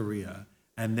North Korea.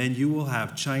 And then you will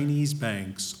have Chinese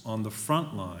banks on the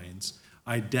front lines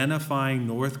identifying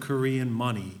North Korean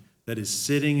money that is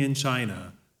sitting in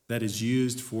China that is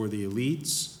used for the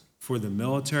elites, for the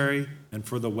military, and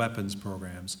for the weapons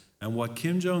programs. And what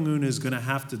Kim Jong-un is going to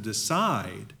have to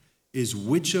decide is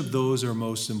which of those are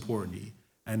most important.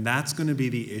 And that's going to be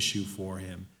the issue for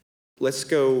him. Let's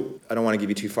go, I don't want to give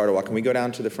you too far to walk. Can we go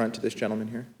down to the front to this gentleman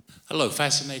here? Hello,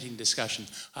 fascinating discussion.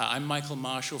 I'm Michael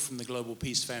Marshall from the Global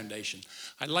Peace Foundation.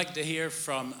 I'd like to hear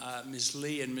from Ms.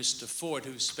 Lee and Mr. Ford,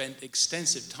 who've spent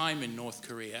extensive time in North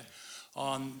Korea,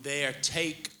 on their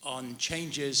take on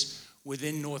changes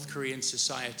within North Korean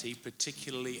society,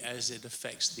 particularly as it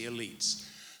affects the elites.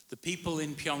 The people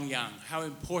in Pyongyang, how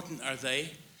important are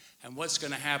they? And what's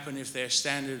going to happen if their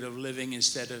standard of living,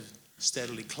 instead of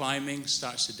steadily climbing,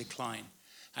 starts to decline?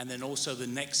 And then also the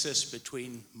nexus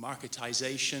between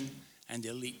marketization and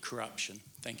elite corruption.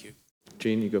 Thank you.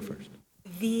 Jean, you go first.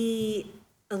 The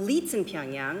elites in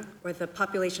Pyongyang, or the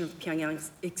population of Pyongyang, is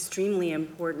extremely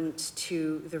important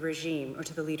to the regime or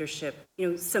to the leadership.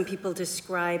 Some people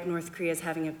describe North Korea as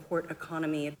having a court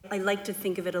economy. I like to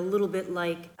think of it a little bit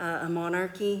like a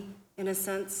monarchy, in a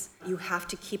sense. You have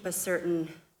to keep a certain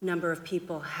number of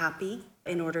people happy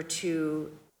in order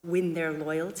to win their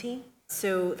loyalty.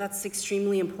 So that's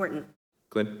extremely important.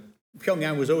 Glyn?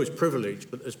 Pyongyang was always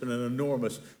privileged, but there's been an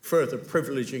enormous further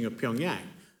privileging of Pyongyang.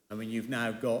 I mean, you've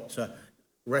now got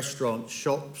restaurants,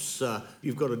 shops,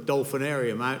 you've got a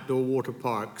dolphinarium, outdoor water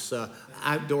parks,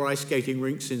 outdoor ice skating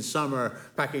rinks in summer,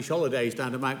 package holidays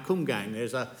down to Mount Kumgang.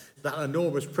 There's that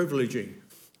enormous privileging.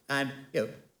 And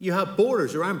you have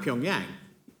borders around Pyongyang.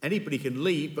 Anybody can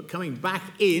leave, but coming back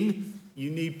in,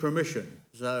 you need permission.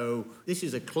 So this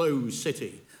is a closed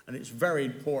city, and it's very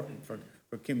important for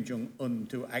Kim Jong-un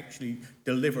to actually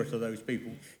deliver to those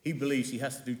people. He believes he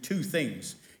has to do two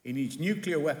things. He needs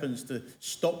nuclear weapons to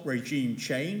stop regime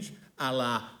change, a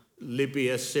la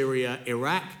Libya, Syria,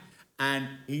 Iraq, and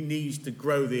he needs to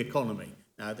grow the economy.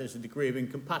 Now, there's a degree of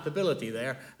incompatibility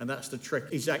there, and that's the trick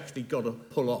he's actually got to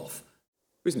pull off.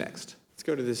 Who's next? Let's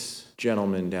go to this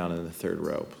gentleman down in the third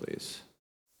row, please.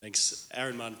 Thanks.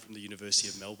 Aaron Munn from the University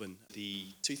of Melbourne. The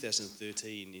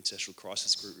 2013 International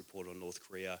Crisis Group report on North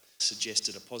Korea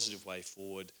suggested a positive way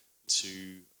forward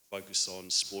to focus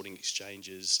on sporting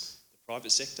exchanges, the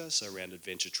private sector, so around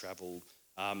adventure travel,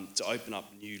 to open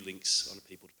up new links on a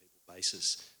people-to-people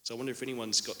basis. So I wonder if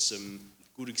anyone's got some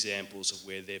good examples of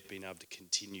where they've been able to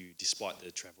continue despite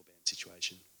the travel ban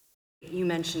situation. You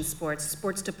mentioned sports.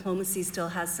 Sports diplomacy still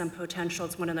has some potential.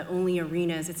 It's one of the only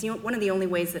arenas. It's one of the only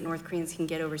ways that North Koreans can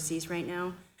get overseas right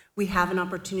now. We have an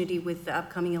opportunity with the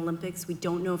upcoming Olympics. We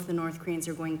don't know if the North Koreans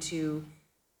are going to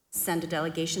send a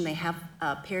delegation. They have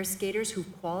pair skaters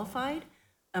who've qualified,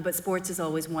 but sports is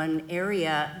always one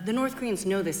area. The North Koreans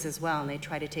know this as well, and they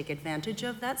try to take advantage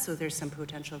of that, so there's some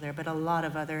potential there. But a lot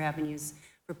of other avenues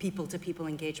for people-to-people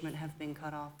engagement have been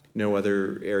cut off. No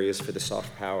other areas for the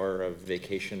soft power of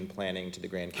vacation planning to the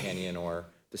Grand Canyon or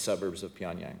the suburbs of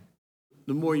Pyongyang?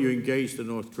 The more you engage the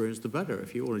North Koreans, the better.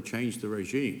 If you want to change the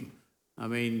regime, I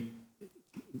mean,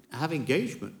 have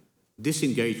engagement.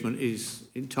 Disengagement is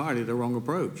entirely the wrong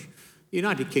approach. The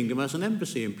United Kingdom has an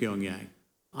embassy in Pyongyang.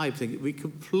 I think it would be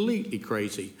completely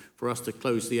crazy for us to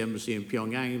close the embassy in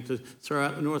Pyongyang and to throw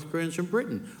out the North Koreans from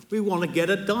Britain. We want to get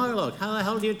a dialogue. How the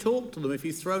hell do you talk to them if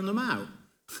you've thrown them out?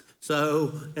 So,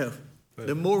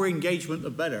 the more engagement, the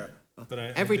better.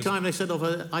 Every time they set off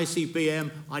an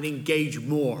ICBM, I'd engage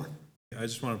more. I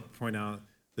just want to point out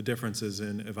the differences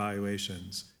in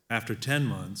evaluations. After 10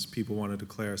 months, people want to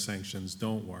declare sanctions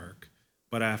don't work.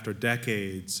 But after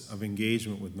decades of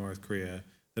engagement with North Korea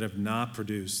that have not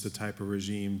produced the type of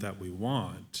regime that we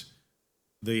want,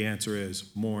 the answer is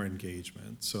more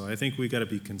engagement. So I think we got to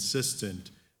be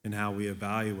consistent in how we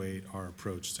evaluate our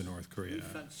approach to North Korea.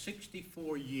 We've had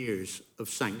 64 years of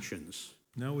sanctions.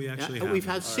 No, we actually haven't. We've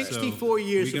had 64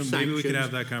 years of sanctions. Maybe we could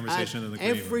have that conversation in the green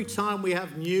Every room. time we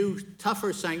have new,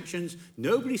 tougher sanctions,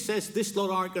 nobody says this lot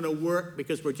aren't going to work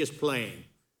because we're just playing.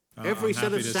 Every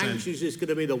set of sanctions is going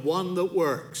to be the one that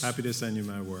works. Happy to send you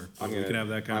my work. We can have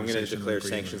that conversation. I'm going to declare in the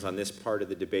green sanctions room. on this part of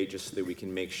the debate just so that we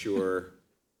can make sure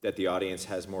that the audience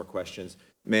has more questions.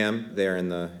 Ma'am, there in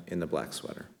the black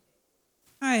sweater.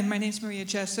 Hi, my name is Maria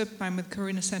Jessup. I'm with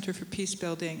Karuna Center for Peace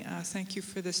Building. Thank you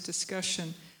for this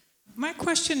discussion. My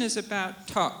question is about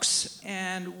talks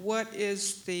and what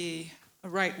is the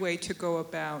right way to go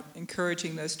about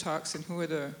encouraging those talks and who are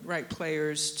the right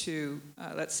players to,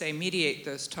 let's say, mediate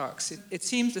those talks. It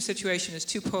seems the situation is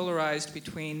too polarized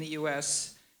between the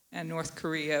U.S. and North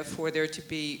Korea for there to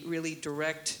be really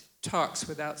direct talks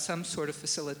without some sort of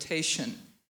facilitation.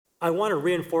 I want to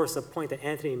reinforce a point that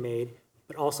Anthony made,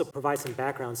 but also provide some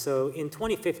background. So in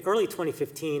early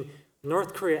 2015,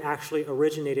 North Korea actually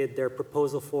originated their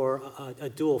proposal for a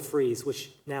dual freeze,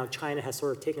 which now China has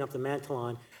sort of taken up the mantle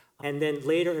on. And then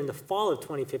later in the fall of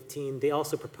 2015, they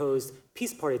also proposed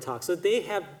peace party talks. So they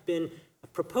have been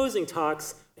proposing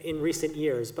talks in recent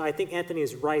years. But I think Anthony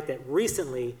is right that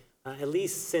recently, at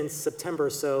least since September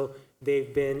or so,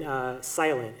 they've been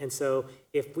silent. And so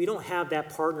if we don't have that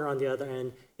partner on the other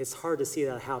end, it's hard to see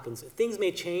that happens. Things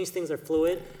may change, things are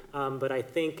fluid, but I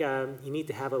think you need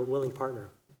to have a willing partner.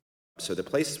 So the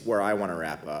place where I want to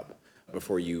wrap up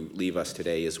before you leave us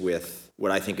today is with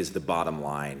what I think is the bottom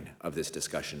line of this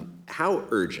discussion. How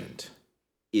urgent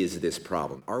is this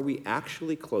problem? Are we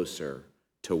actually closer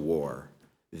to war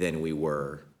than we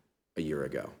were a year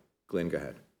ago? Glyn, go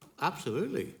ahead.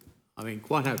 Absolutely. I mean,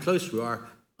 quite how close we are,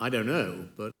 I don't know,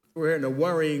 but we're in a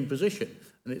worrying position.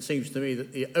 And it seems to me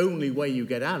that the only way you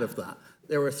get out of that,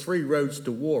 there are three roads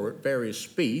to war at various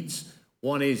speeds.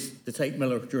 One is to take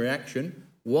military action.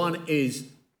 One is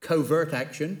covert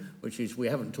action, which is we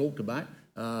haven't talked about,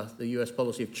 the US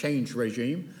policy of change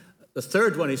regime. The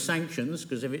third one is sanctions,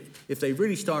 because if they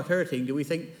really start hurting, do we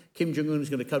think Kim Jong-un is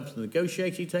going to come to the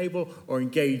negotiating table or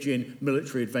engage in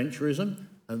military adventurism?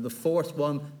 And the fourth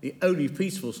one, the only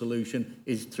peaceful solution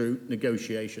is through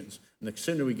negotiations. And the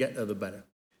sooner we get there, the better.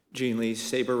 Jean Lee,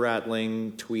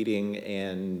 saber-rattling, tweeting,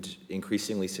 and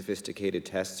increasingly sophisticated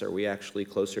tests, are we actually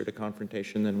closer to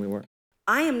confrontation than we were?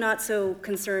 I am not so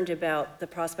concerned about the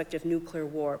prospect of nuclear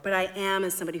war, but I am,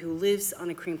 as somebody who lives on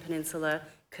the Korean Peninsula,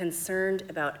 concerned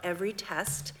about every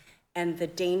test and the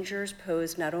dangers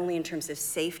posed not only in terms of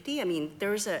safety. I mean,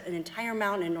 there's an entire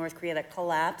mountain in North Korea that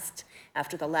collapsed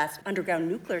after the last underground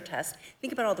nuclear test.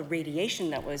 Think about all the radiation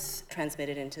that was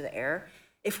transmitted into the air.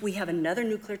 If we have another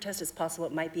nuclear test, it's possible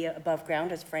it might be above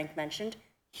ground, as Frank mentioned,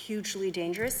 hugely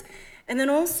dangerous. And then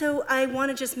also, I want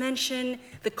to just mention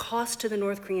the cost to the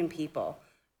North Korean people.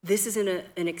 This is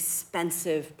an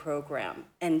expensive program,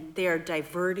 and they are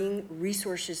diverting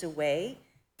resources away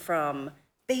from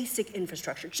basic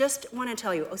infrastructure. Just want to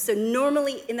tell you, so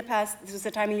normally in the past, this was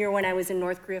the time of year when I was in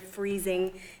North Korea,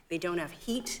 freezing. They don't have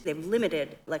heat. They have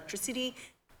limited electricity,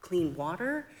 clean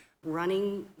water,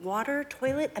 running water,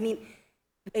 toilet. I mean,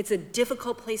 it's a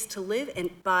difficult place to live, and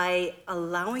by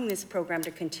allowing this program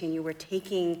to continue, we're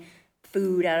taking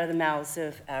food out of the mouths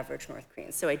of average North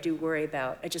Koreans. So I do worry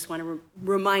about, I just want to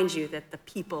remind you that the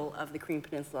people of the Korean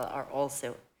Peninsula are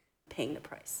also paying the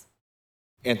price.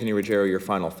 Anthony Ruggiero, your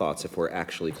final thoughts if we're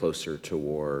actually closer to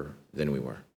war than we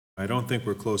were. I don't think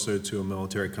we're closer to a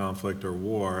military conflict or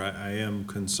war. I am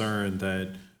concerned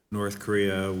that North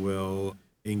Korea will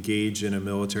engage in a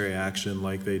military action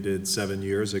like they did 7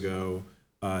 years ago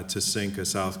to sink a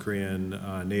South Korean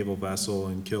naval vessel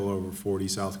and kill over 40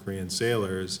 South Korean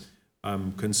sailors.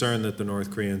 I'm concerned that the North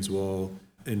Koreans will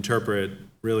interpret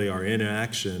really our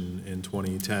inaction in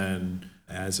 2010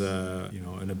 as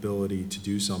an ability to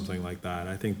do something like that.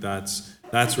 I think that's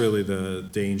really the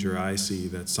danger I see,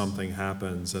 that something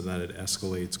happens and that it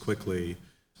escalates quickly.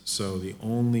 So the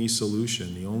only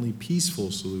solution, the only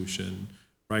peaceful solution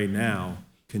right now,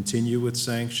 continue with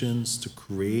sanctions to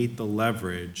create the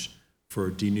leverage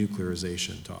for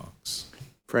denuclearization talks.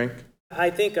 Frank? I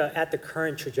think at the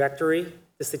current trajectory,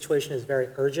 the situation is very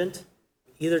urgent.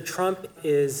 Either Trump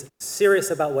is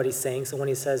serious about what he's saying, so when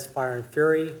he says fire and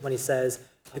fury, when he says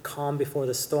the calm before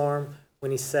the storm,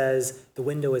 when he says the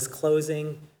window is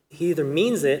closing, he either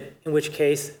means it, in which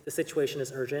case the situation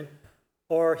is urgent,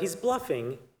 or he's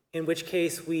bluffing, in which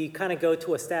case we kind of go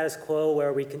to a status quo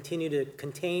where we continue to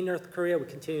contain North Korea, we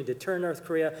continue to deter North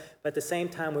Korea, but at the same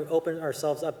time we open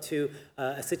ourselves up to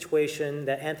a situation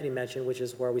that Anthony mentioned, which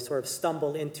is where we sort of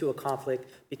stumble into a conflict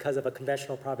because of a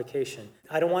conventional provocation.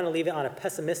 I don't want to leave it on a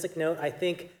pessimistic note. I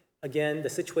think, again, the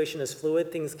situation is fluid,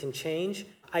 things can change.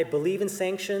 I believe in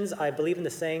sanctions. I believe in the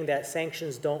saying that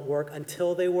sanctions don't work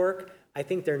until they work. I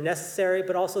think they're necessary,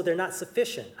 but also they're not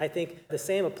sufficient. I think the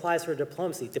same applies for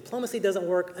diplomacy. Diplomacy doesn't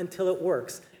work until it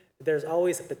works. There's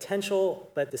always a potential,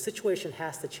 but the situation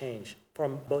has to change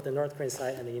from both the North Korean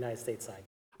side and the United States side.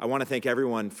 I want to thank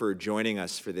everyone for joining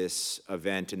us for this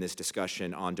event and this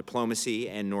discussion on diplomacy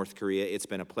and North Korea. It's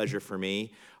been a pleasure for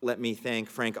me. Let me thank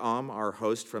Frank Aum, our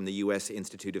host from the U.S.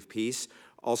 Institute of Peace,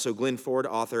 also Glyn Ford,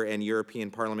 author and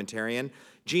European parliamentarian,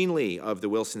 Jean Lee of the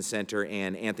Wilson Center,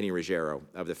 and Anthony Ruggiero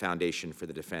of the Foundation for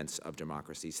the Defense of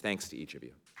Democracies. Thanks to each of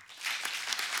you.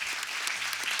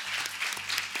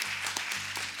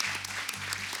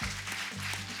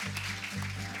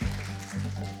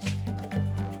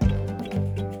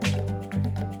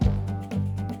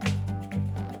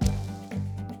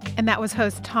 And that was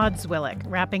host Todd Zwillich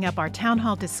wrapping up our town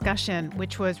hall discussion,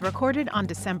 which was recorded on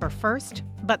December 1st,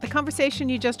 but the conversation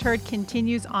you just heard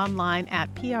continues online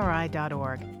at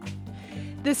pri.org.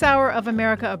 This hour of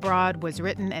America Abroad was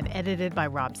written and edited by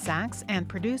Rob Sachs and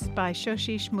produced by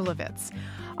Shoshi Shmulevitz.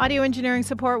 Audio engineering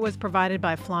support was provided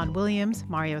by Flan Williams,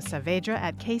 Mario Saavedra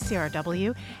at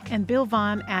KCRW, and Bill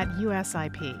Vaughn at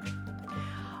USIP.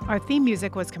 Our theme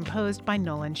music was composed by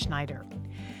Nolan Schneider.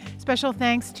 Special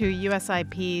thanks to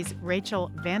USIP's Rachel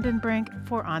Vandenbrink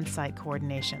for on-site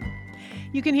coordination.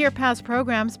 You can hear past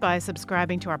programs by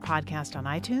subscribing to our podcast on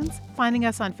iTunes, finding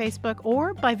us on Facebook,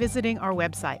 or by visiting our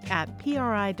website at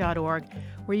pri.org,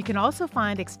 where you can also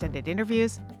find extended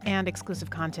interviews and exclusive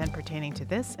content pertaining to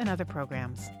this and other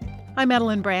programs. I'm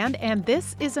Madeline Brand, and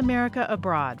this is America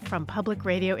Abroad from Public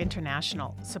Radio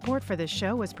International. Support for this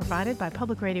show was provided by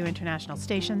Public Radio International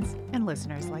stations and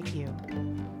listeners like you.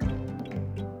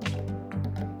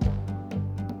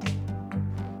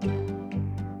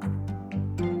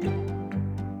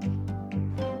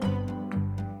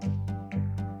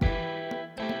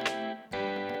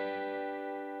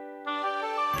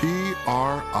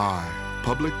 PRI,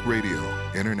 Public Radio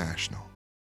International.